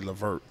want Eddie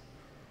Levert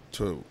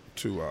to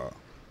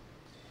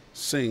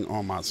sing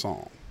on my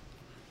song.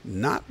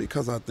 Not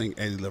because I think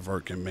Eddie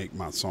Levert can make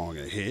my song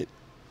a hit.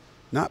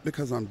 Not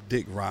because I'm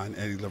dick riding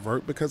Eddie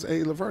Levert, because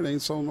Eddie Levert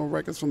ain't sold no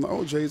records from the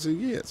OJs in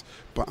years.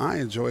 But I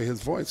enjoy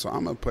his voice, so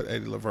I'm going to put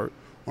Eddie Levert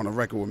on a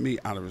record with me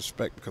out of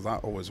respect, because I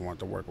always want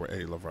to work with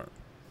Eddie Levert.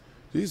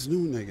 These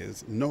new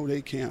niggas know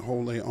they can't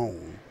hold their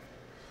own,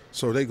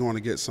 so they're going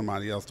to get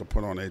somebody else to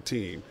put on their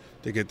team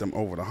to get them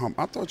over the hump.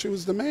 I thought you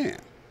was the man.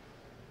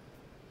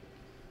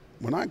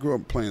 When I grew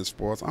up playing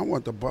sports, I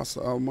want to bust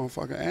the other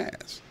motherfucker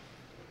ass.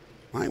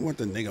 I ain't want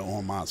the nigga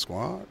on my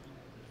squad.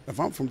 If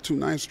I'm from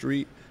 209th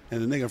Street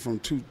and the nigga from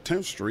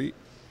 210th Street,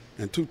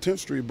 and 210th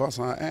Street busts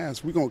our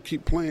ass, we going to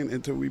keep playing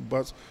until we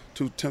bust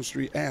 210th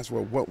Street ass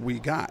with what we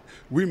got.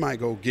 We might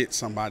go get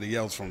somebody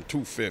else from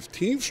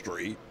 215th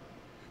Street,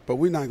 but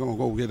we're not going to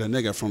go get a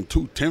nigga from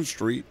 210th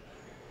Street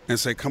and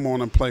say, come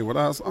on and play with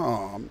us.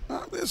 Oh,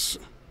 this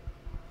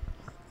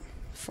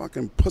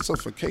fucking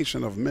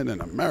pussification of men in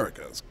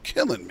America is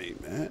killing me,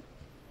 man.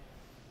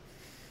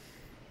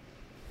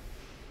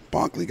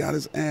 Barkley got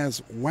his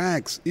ass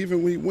waxed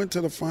even when he went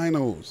to the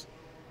finals.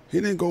 He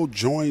didn't go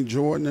join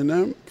Jordan and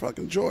them.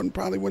 Fucking Jordan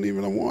probably wouldn't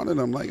even have wanted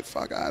him. Like,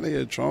 fuck out of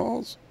here,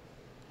 Charles.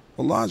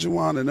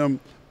 Olajuwon and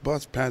them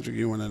bust Patrick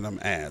Ewing and them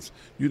ass.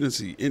 You didn't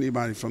see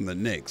anybody from the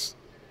Knicks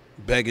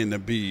begging to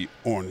be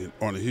on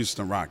the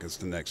Houston Rockets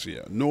the next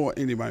year. Nor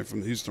anybody from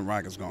the Houston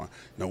Rockets going,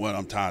 you know what,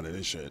 I'm tired of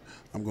this shit.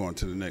 I'm going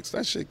to the Knicks.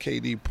 That shit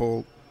KD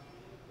pulled.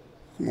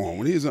 Come on,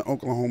 when he was in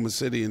Oklahoma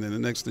City, and then the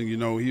next thing you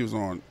know, he was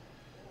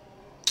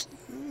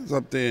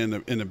up there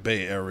in the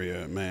Bay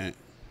Area, man,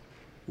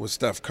 with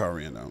Steph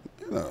Curry and them.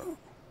 You know,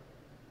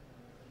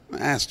 an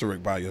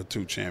asterisk by your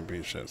 2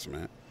 championships,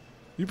 man.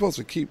 You're supposed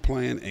to keep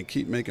playing and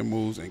keep making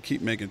moves and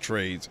keep making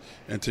trades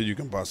until you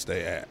can bust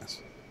their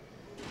ass.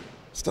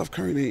 Steph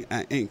Curry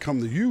ain't come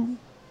to you.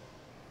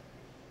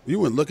 You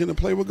went looking to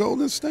play with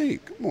Golden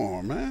State. Come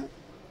on, man.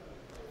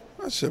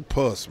 That shit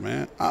puss,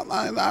 man.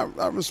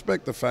 I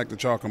respect the fact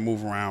that y'all can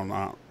move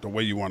around the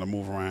way you want to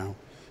move around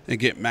and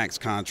get max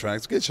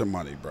contracts. Get your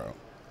money, bro.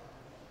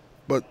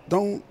 But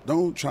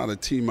don't try to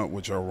team up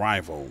with your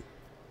rival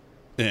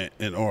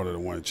in order to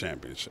win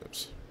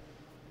championships.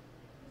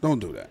 Don't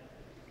do that.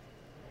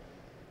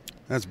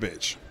 That's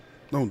bitch.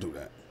 Don't do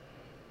that.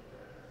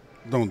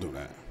 Don't do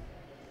that.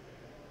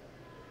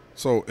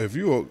 So if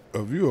you're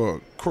a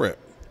Crip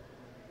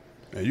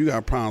and you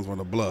got problems with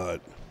the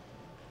blood,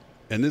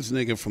 and this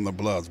nigga from the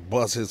Bloods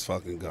bust his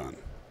fucking gun,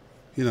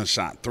 he done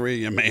shot 3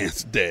 of your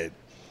mans dead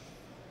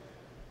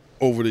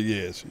over the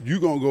years, you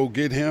gonna go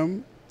get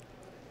him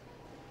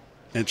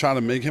and try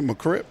to make him a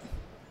Crip?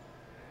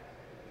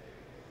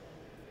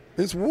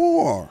 It's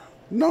war.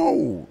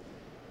 No,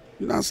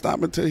 you're not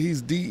stopping until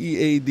he's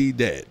DEAD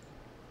dead.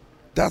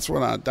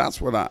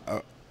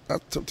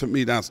 To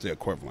me, that's the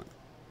equivalent.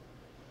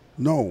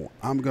 No,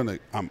 I'm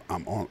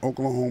on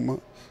Oklahoma.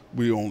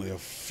 We only a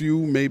few,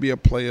 maybe a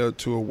player or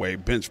two away,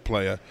 bench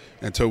player,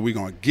 until we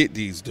gonna get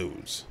these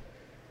dudes.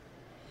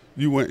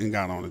 You went and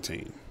got on the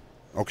team.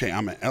 Okay,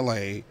 I'm in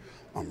LA.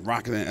 I'm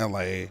rocking in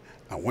LA.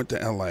 I went to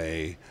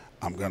LA.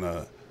 I'm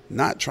gonna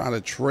not try to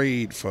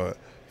trade for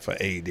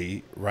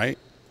AD, right?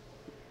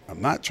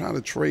 I'm not trying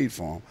to trade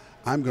for him.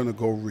 I'm gonna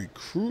go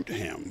recruit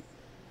him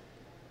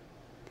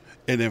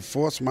and then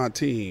force my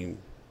team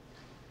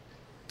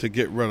to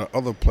get rid of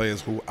other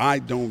players who I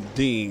don't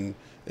deem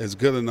is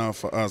good enough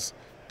for us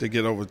to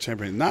get over the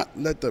champion. Not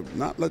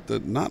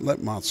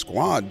let my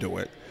squad do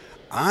it.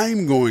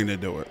 I'm going to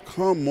do it.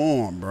 Come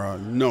on, bro.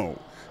 No.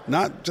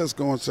 Not just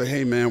going to say,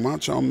 hey, man, why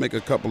don't y'all make a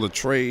couple of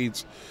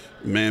trades?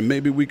 Man,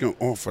 maybe we can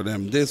offer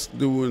them this,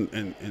 do,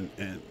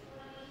 and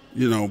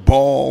you know,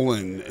 Ball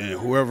and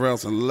whoever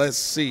else, and let's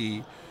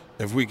see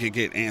if we could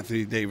get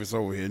Anthony Davis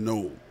over here.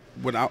 No.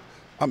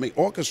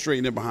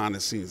 Orchestrating it behind the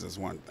scenes is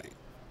one thing.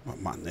 But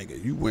my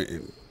nigga, you went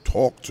and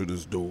talked to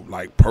this dude,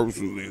 like,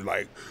 personally,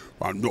 like,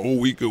 I know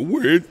we can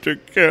win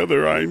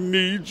together. I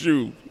need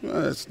you.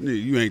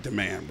 You ain't the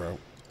man, bro.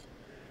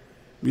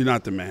 You're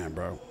not the man,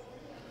 bro.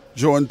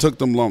 Jordan took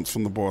them lumps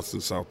from the Boston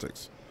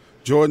Celtics.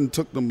 Jordan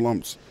took them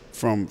lumps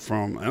from,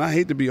 and I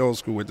hate to be old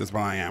school with this,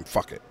 but I am.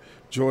 Fuck it.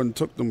 Jordan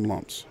took them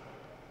lumps,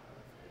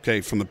 okay,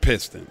 from the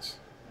Pistons.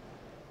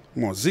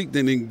 Come on, Zeke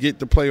didn't even get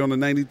to play on the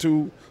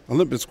 92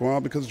 Olympic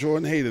squad because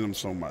Jordan hated him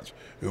so much.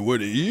 And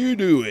what are you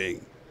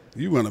doing?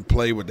 You want to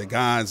play with the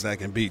guys that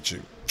can beat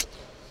you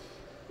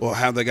or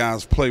have the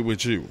guys play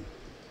with you.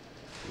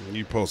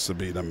 You're supposed to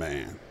be the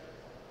man.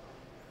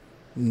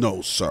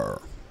 No,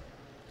 sir.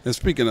 And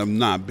speaking of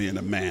not being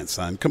a man,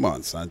 son, come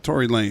on, son.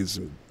 Tory Lanez,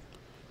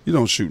 you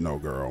don't shoot no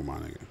girl, my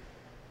nigga.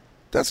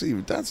 That's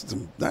even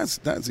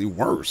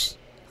worse.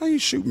 How you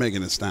shoot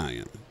Megan Thee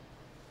Stallion?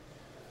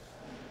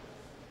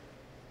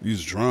 You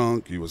was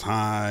drunk, you was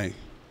high.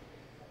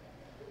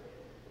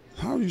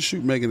 How do you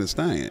shoot Megan Thee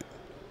Stallion?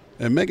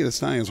 And Megan Thee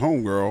Stallion's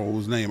homegirl,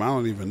 whose name I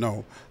don't even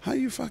know, how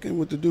you fucking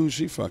with the dude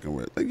she fucking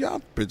with? Like,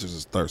 y'all bitches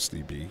is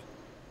thirsty, B.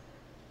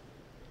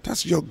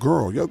 That's your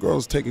girl. Your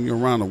girl's taking you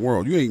around the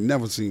world. You ain't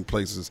never seen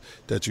places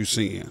that you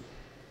seen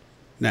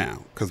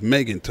now, because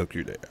Megan took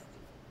you there.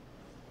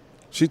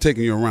 She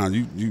taking you around.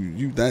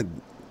 You that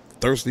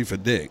thirsty for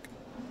dick.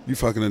 You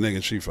fucking a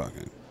nigga she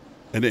fucking.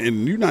 And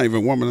you're not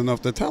even woman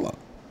enough to tell her.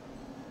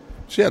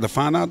 She had to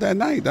find out that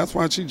night. That's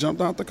why she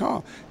jumped out the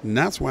car. And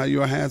that's why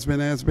you're a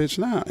has-been ass bitch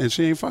now. And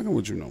she ain't fucking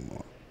with you no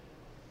more.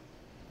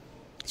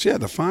 She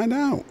had to find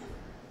out.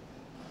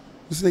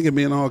 This nigga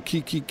being all key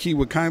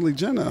with Kylie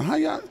Jenner.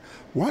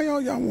 Why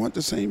y'all want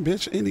the same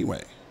bitch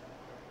anyway?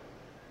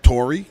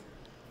 Tory?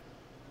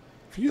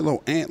 You a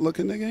little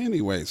ant-looking nigga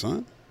anyway,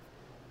 son.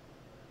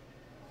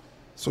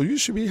 So you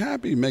should be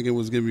happy Megan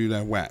was giving you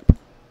that WAP.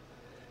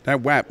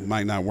 That WAP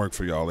might not work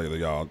for y'all either,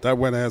 y'all. That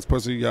wet-ass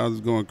pussy, y'all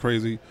is going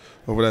crazy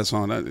over that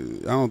song. I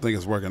don't think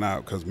it's working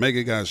out because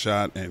Megan got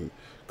shot and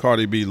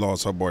Cardi B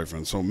lost her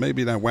boyfriend. So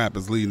maybe that WAP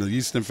is leading to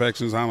yeast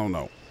infections. I don't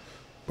know.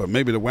 But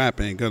maybe the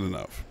WAP ain't good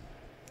enough.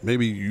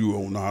 Maybe you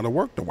don't know how to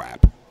work the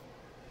WAP.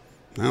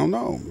 I don't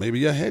know. Maybe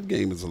your head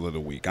game is a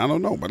little weak. I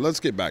don't know. But let's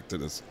get back to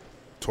this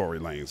Tory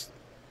Lanez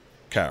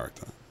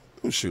character.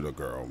 Don't shoot a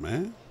girl,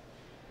 man.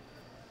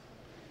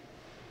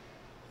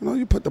 You know,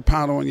 you put the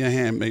powder on your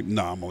hand. Maybe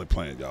no, I'm only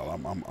playing, y'all.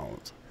 I'm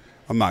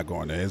not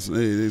going there.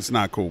 It's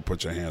not cool to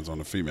put your hands on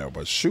a female,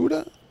 but shoot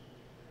her?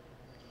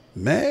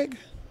 Meg?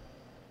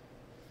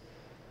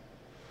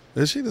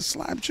 If she'd have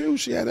slapped you,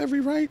 she had every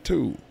right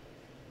to.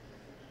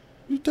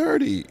 You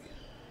dirty.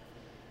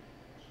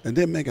 And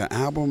then make an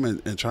album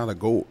and try to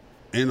go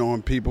in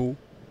on people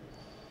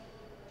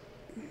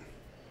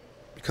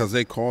because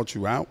they called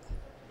you out.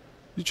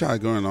 You try to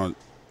go in on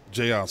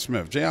J.R.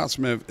 Smith. J.R.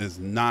 Smith is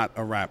not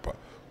a rapper.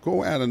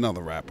 Go add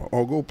another rapper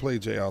or go play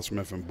J.R.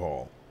 Smith and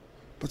Ball.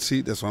 But see,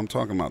 that's what I'm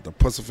talking about, the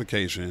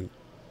pussification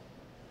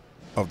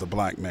of the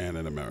black man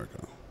in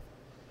America.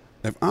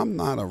 If I'm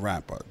not a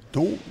rapper,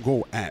 don't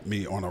go at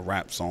me on a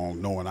rap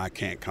song knowing I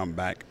can't come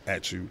back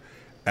at you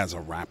as a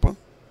rapper.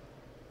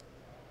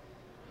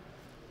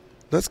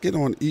 Let's get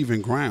on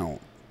even ground.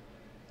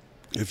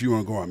 If you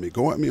want to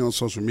go at me on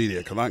social media,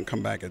 because I can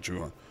come back at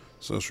you on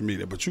social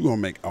media. But you're going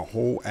to make a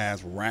whole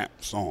ass rap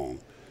song,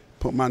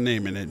 put my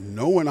name in it,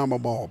 knowing I'm a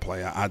ball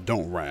player. I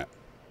don't rap.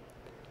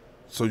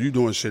 So you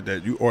doing shit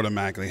that you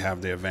automatically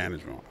have the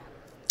advantage on.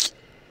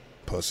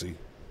 Pussy.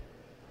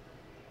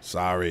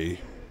 Sorry.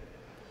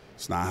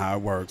 It's not how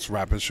it works.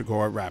 Rappers should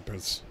go at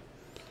rappers.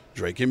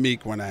 Drake and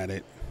Meek went at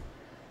it.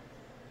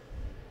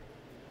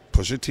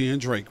 Pusha T and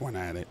Drake went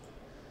at it.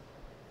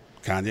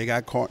 Kanye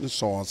got caught in the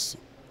sauce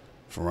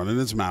for running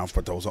his mouth,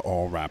 but those are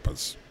all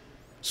rappers.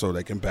 So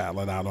they can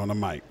battle it out on the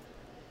mic.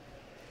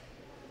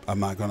 I'm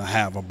not going to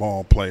have a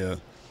ball player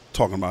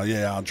talking about,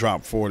 yeah, I'll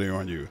drop 40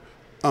 on you.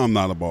 I'm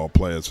not a ball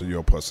player, so you're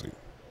a pussy.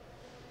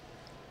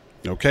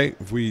 Okay?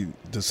 If we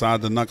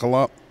decide to knuckle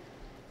up,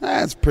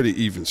 that's pretty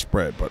even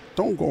spread, but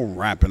don't go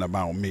rapping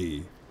about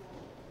me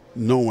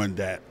knowing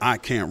that I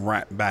can't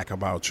rap back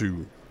about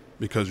you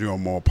because you're a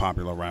more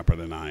popular rapper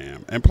than I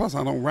am. And plus,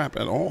 I don't rap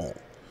at all.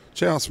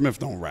 J.R. Smith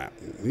don't rap.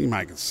 He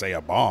might say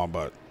a bar,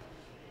 but,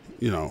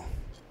 you know,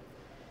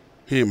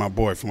 he ain't my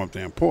boy from up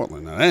there in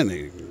Portland. Now, that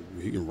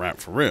nigga, he can rap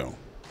for real.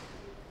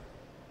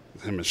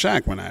 Him and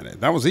Shaq went at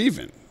it. That was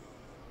even.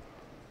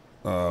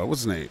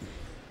 What's his name?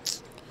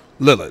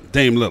 Lillard.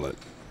 Dame Lillard.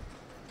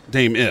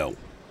 Dame Ill.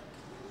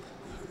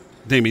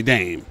 Damey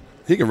Dame.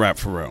 He can rap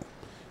for real.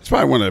 He's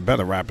probably one of the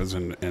better rappers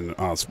in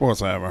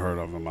sports I ever heard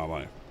of in my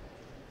life.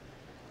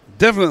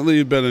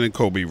 Definitely better than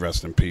Kobe,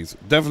 rest in peace.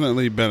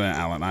 Definitely better than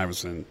Allen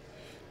Iverson.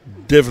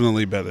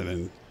 Definitely better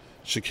than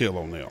Shaquille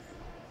O'Neal.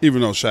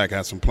 Even though Shaq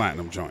had some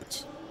platinum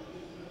joints.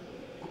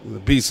 The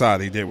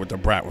B-side he did with The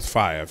Brat was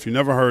fire. If you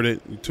never heard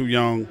it, you're too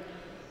young,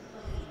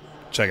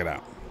 check it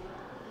out.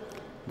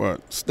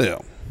 But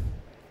still,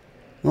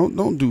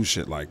 don't do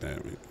shit like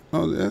that, man.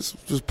 No, that's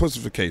just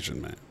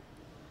pussification, man.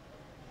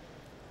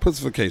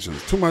 Pussification.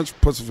 Too much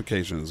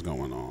pussification is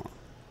going on.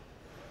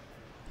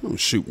 Don't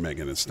shoot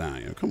Megan Thee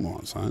Stallion. Come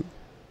on, son.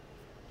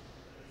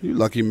 You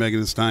lucky Megan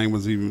Thee Stallion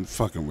was even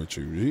fucking with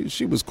you.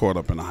 She was caught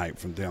up in the hype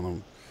from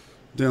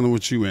dealing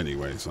with you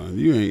anyway, son.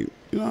 You ain't,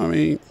 you know what I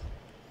mean?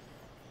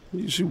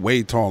 She's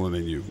way taller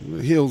than you.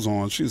 The heels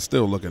on, she's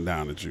still looking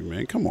down at you,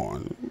 man. Come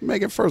on.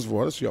 Megan, first of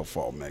all, that's your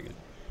fault, Megan.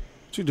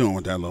 What you doing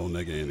with that little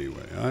nigga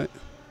anyway, all right?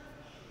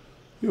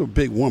 You're a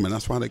big woman.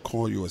 That's why they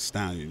call you a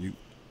stallion. You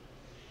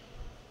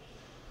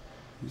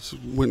just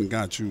went and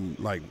got you,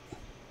 like,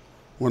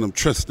 one of them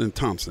Tristan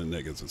Thompson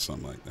niggas or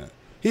something like that.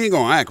 He ain't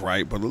gonna act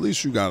right, but at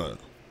least you got a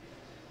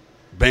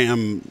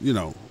Bam, you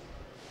know,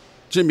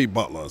 Jimmy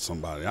Butler or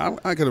somebody.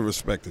 I could have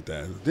respected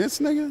that. This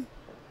nigga,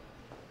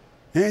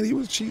 and he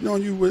was cheating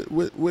on you with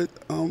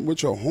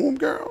your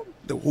homegirl,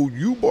 who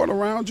you brought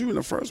around you in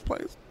the first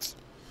place.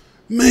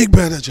 Make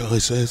better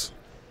choices.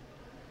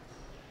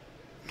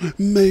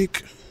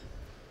 Make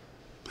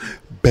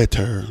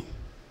better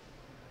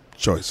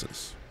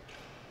choices.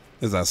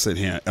 As I sit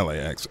here at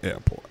LAX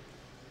airport.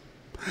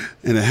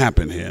 And it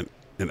happened here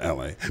in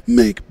LA.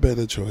 Make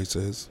better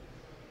choices.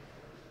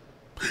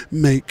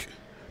 Make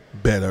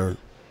better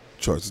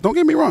choices. Don't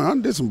get me wrong,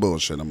 I did some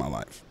bullshit in my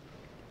life.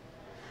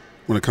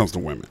 When it comes to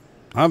women.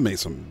 I've made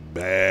some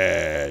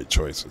bad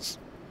choices.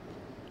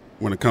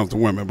 When it comes to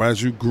women. But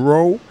as you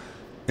grow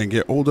and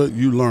get older,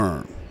 you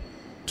learn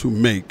to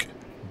make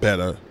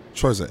better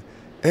choices.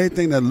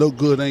 Everything that look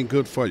good ain't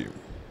good for you.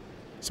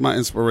 It's my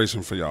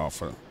inspiration for y'all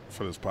for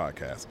this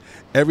podcast.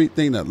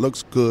 Everything that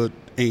looks good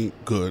ain't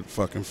good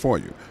fucking for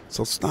you.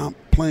 So stop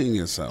playing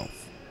yourself.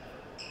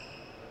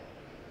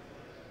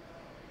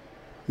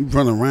 You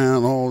run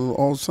around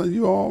all of a sudden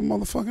you all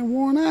motherfucking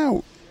worn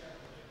out.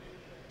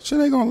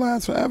 Shit ain't gonna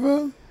last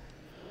forever.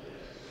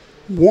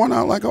 Worn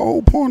out like an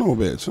old porno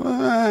bitch.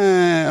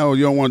 Oh,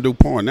 you don't want to do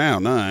porn now?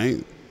 Nah, I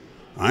ain't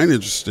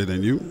interested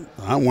in you.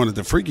 I wanted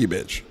the freaky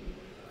bitch.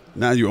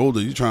 Now you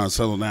older, you trying to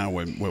settle down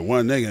with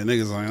one nigga.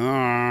 Nigga's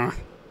like,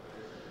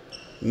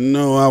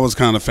 no, I was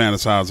kind of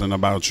fantasizing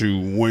about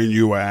you when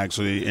you were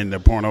actually in the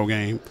porno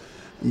game,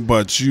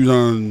 but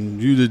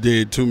you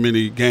did too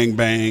many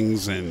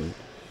gangbangs and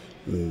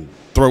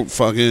throat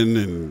fucking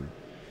and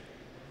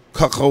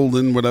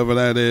cuckolding, whatever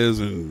that is,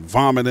 and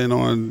vomiting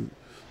on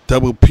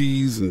double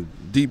P's and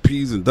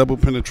DP's and double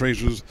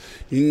penetrations.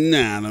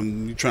 Nah,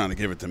 you trying to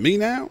give it to me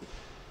now?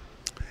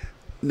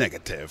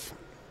 Negative.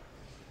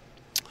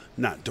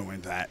 Not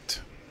doing that.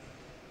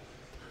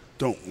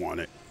 Don't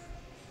want it.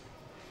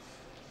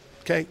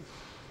 Okay?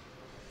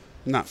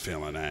 Not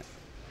feeling that.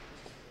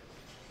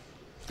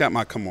 Got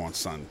my Come On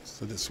Son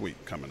for this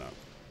week coming up.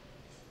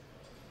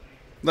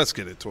 Let's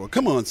get into it.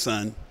 Come on,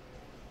 son.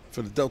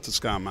 For the Delta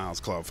Sky Miles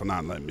Club for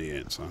not letting me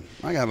in, son.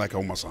 I got like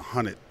almost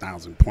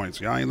 100,000 points.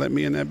 Y'all ain't let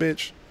me in that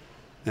bitch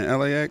in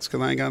LAX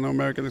because I ain't got no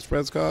American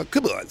Express card.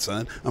 Come on,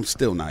 son. I'm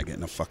still not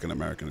getting a fucking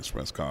American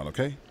Express card,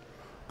 okay?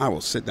 I will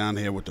sit down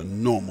here with the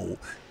normal,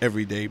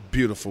 everyday,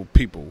 beautiful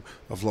people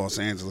of Los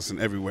Angeles and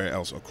everywhere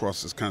else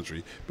across this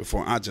country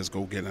before I just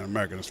go get an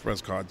American Express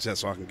card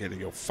just so I can get in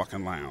your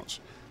fucking lounge.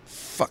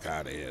 Fuck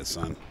out of here,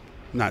 son.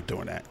 Not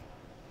doing that.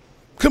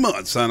 Come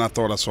on, son. I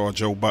thought I saw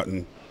Joe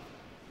Budden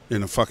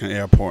in the fucking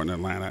airport in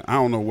Atlanta. I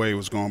don't know where he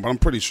was going, but I'm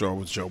pretty sure it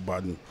was Joe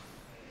Budden.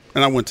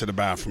 And I went to the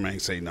bathroom and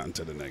ain't say nothing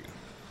to the nigga.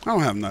 I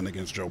don't have nothing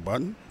against Joe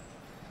Budden.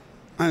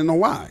 I didn't know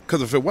why.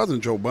 Because if it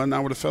wasn't Joe Budden, I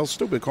would have felt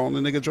stupid calling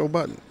the nigga Joe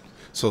Budden.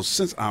 So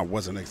since I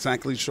wasn't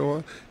exactly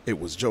sure it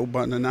was Joe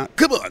Budden or not,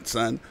 come on,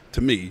 son,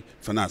 to me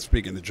for not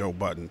speaking to Joe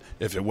Budden,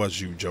 if it was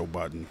you, Joe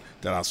Budden,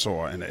 that I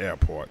saw in the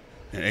airport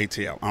in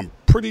ATL. I'm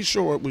pretty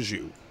sure it was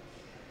you,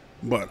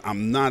 but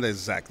I'm not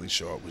exactly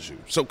sure it was you.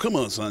 So come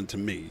on, son, to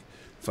me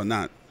for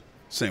not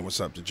saying what's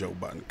up to Joe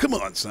Budden. Come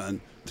on, son,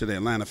 to the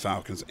Atlanta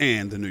Falcons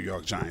and the New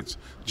York Giants.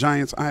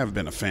 Giants, I have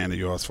been a fan of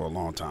yours for a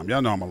long time.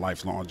 Y'all know I'm a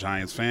lifelong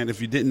Giants fan.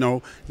 If you didn't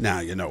know, now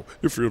you know.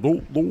 If you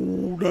don't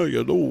know, now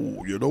you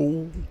know, you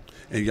know.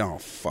 And y'all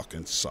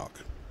fucking suck.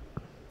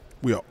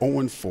 We are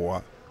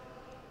 0-4,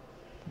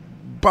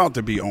 about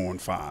to be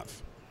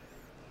 0-5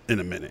 in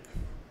a minute.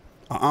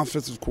 Our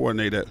offensive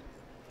coordinator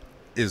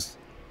is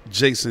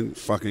Jason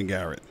fucking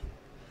Garrett.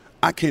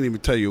 I can't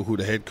even tell you who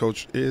the head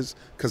coach is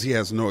because he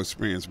has no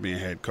experience being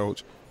head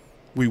coach.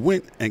 We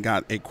went and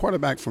got a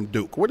quarterback from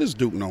Duke. What is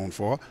Duke known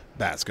for?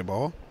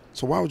 Basketball.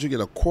 So why would you get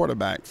a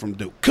quarterback from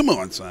Duke? Come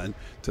on, son,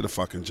 to the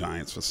fucking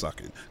Giants for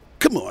sucking.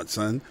 Come on,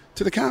 son,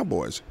 to the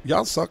Cowboys.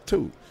 Y'all suck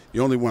too.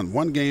 You only won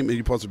one game and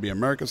you're supposed to be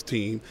America's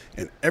team,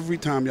 and every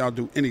time y'all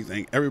do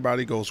anything,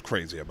 everybody goes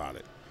crazy about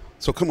it.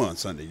 So come on,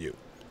 son, to you.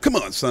 Come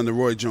on, son, to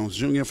Roy Jones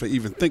Jr. for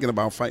even thinking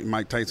about fighting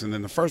Mike Tyson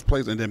in the first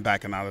place and then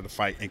backing out of the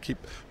fight and keep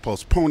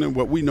postponing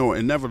what we know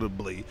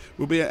inevitably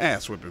will be an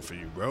ass whipping for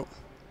you, bro.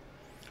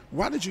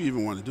 Why did you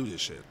even want to do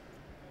this shit?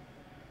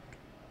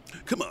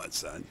 Come on,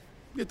 son.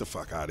 Get the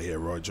fuck out of here,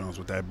 Roy Jones,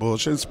 with that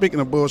bullshit. Speaking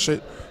of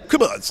bullshit,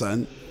 come on,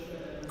 son.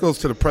 Goes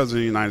to the President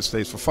of the United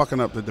States for fucking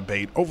up the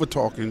debate,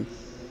 over-talking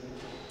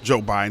Joe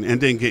Biden,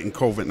 and then getting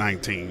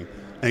COVID-19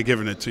 and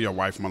giving it to your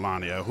wife,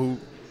 Melania, who,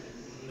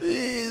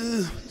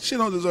 she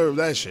don't deserve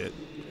that shit.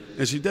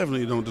 And she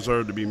definitely don't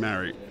deserve to be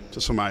married to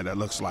somebody that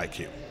looks like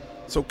you.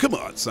 So come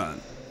on, son,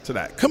 to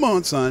that. Come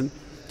on, son,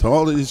 to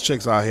all of these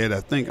chicks out here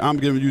that think I'm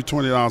giving you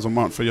 $20 a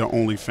month for your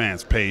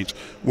OnlyFans page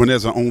when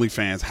there's an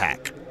OnlyFans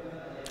hack.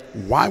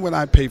 Why would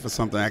I pay for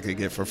something I could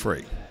get for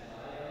free?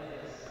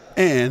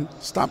 And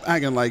stop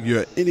acting like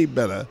you're any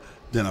better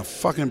than a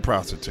fucking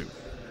prostitute,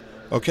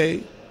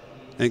 okay?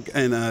 And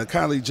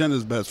Kylie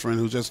Jenner's best friend,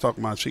 who's just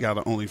talking about she got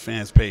an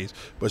OnlyFans page,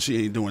 but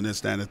she ain't doing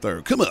this, that, and the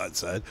third. Come on,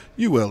 son.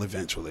 You will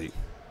eventually.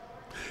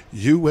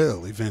 You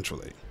will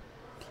eventually.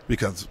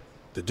 Because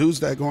the dudes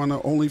that go on the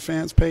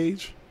OnlyFans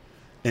page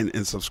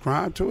and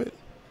subscribe to it,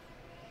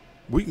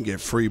 we can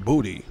get free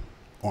booty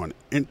on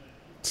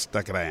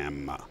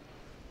Instagram.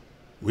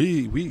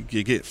 We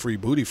get free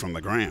booty from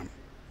the gram.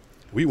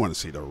 We want to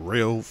see the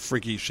real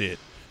freaky shit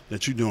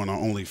that you're doing on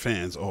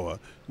OnlyFans, or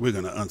we're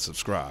going to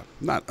unsubscribe.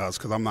 Not us,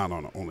 because I'm not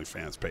on the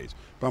OnlyFans page.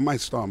 But I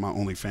might start my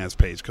OnlyFans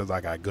page because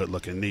I got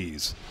good-looking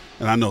knees.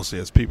 And I know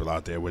there's people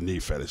out there with knee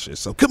fetishes.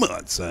 So come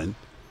on, son.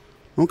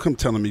 Don't come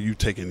telling me you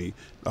taking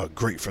a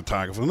great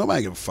photographer.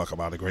 Nobody give a fuck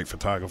about a great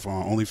photographer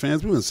on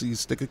OnlyFans. We want to see you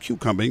stick a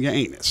cucumber in your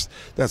anus.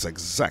 That's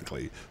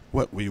exactly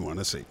what we want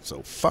to see.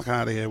 So fuck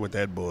out of here with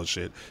that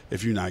bullshit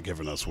if you're not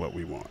giving us what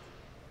we want.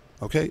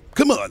 Okay?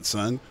 Come on,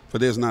 son. For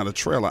there's not a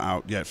trailer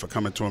out yet for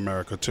Coming to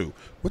America 2.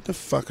 What the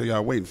fuck are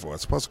y'all waiting for?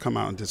 It's supposed to come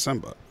out in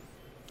December.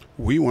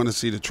 We want to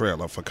see the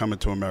trailer for Coming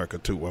to America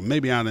 2. Well,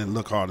 maybe I didn't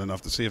look hard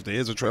enough to see if there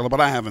is a trailer,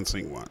 but I haven't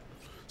seen one.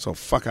 So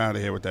fuck out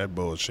of here with that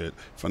bullshit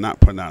for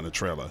not putting out a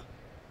trailer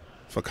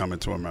for Coming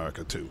to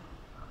America 2.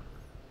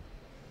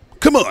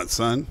 Come on,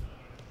 son.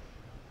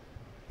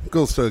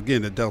 Goes to,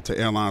 again, the Delta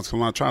Airlines. Because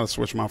when I try to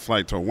switch my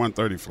flight to a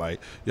 1:30 flight,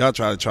 y'all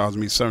try to charge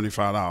me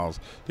 $75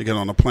 to get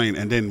on a plane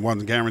and then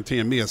wasn't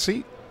guaranteeing me a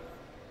seat.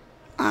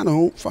 I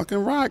don't fucking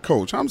ride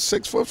coach. I'm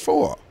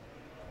 6'4".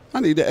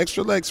 I need the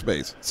extra leg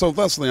space. So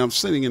thusly, I'm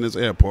sitting in this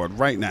airport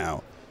right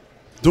now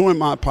doing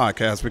my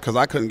podcast because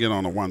I couldn't get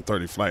on a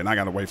 1:30 flight and I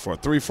got to wait for a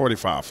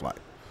 3:45 flight.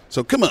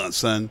 So come on,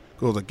 son.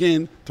 Goes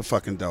again to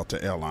fucking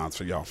Delta Airlines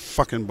for y'all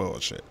fucking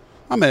bullshit.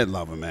 I'm Ed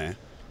Lover, man.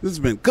 This has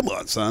been Come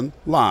On, Son,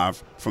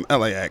 live from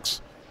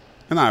LAX,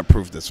 and I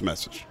approve this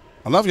message.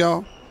 I love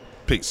y'all.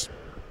 Peace.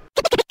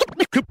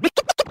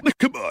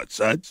 Come on,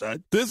 son.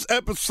 This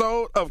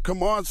episode of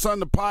Come On, Son,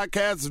 the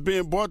podcast is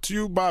being brought to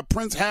you by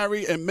Prince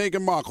Harry and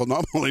Meghan Markle. No,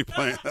 I'm only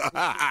playing.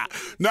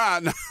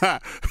 Nah.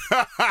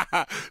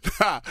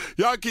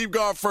 Y'all keep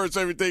going first.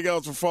 Everything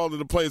else will fall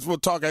into place. We'll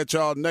talk at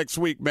y'all next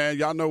week, man.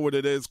 Y'all know what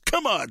it is.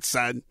 Come on,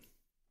 son.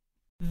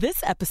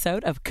 This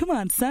episode of Come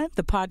On, Son,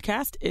 the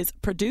podcast is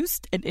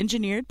produced and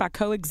engineered by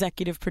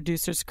co-executive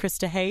producers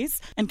Krista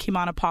Hayes and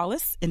Kimana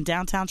Paulus in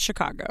downtown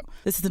Chicago.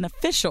 This is an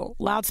official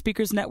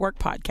Loudspeakers Network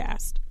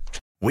podcast.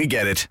 We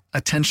get it.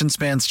 Attention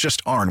spans just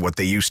aren't what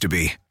they used to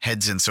be.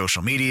 Heads in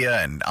social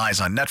media and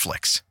eyes on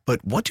Netflix.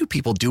 But what do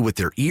people do with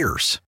their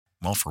ears?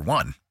 Well, for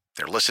one,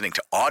 they're listening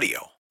to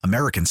audio.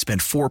 Americans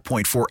spend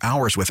 4.4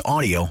 hours with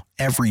audio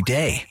every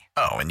day.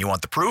 Oh, and you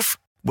want the proof?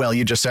 Well,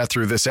 you just sat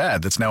through this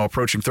ad that's now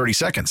approaching 30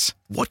 seconds.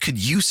 What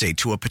could you say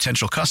to a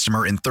potential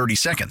customer in 30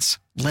 seconds?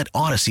 Let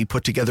Odyssey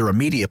put together a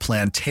media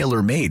plan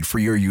tailor-made for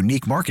your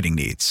unique marketing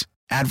needs.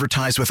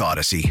 Advertise with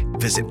Odyssey.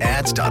 Visit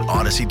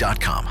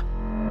ads.odyssey.com.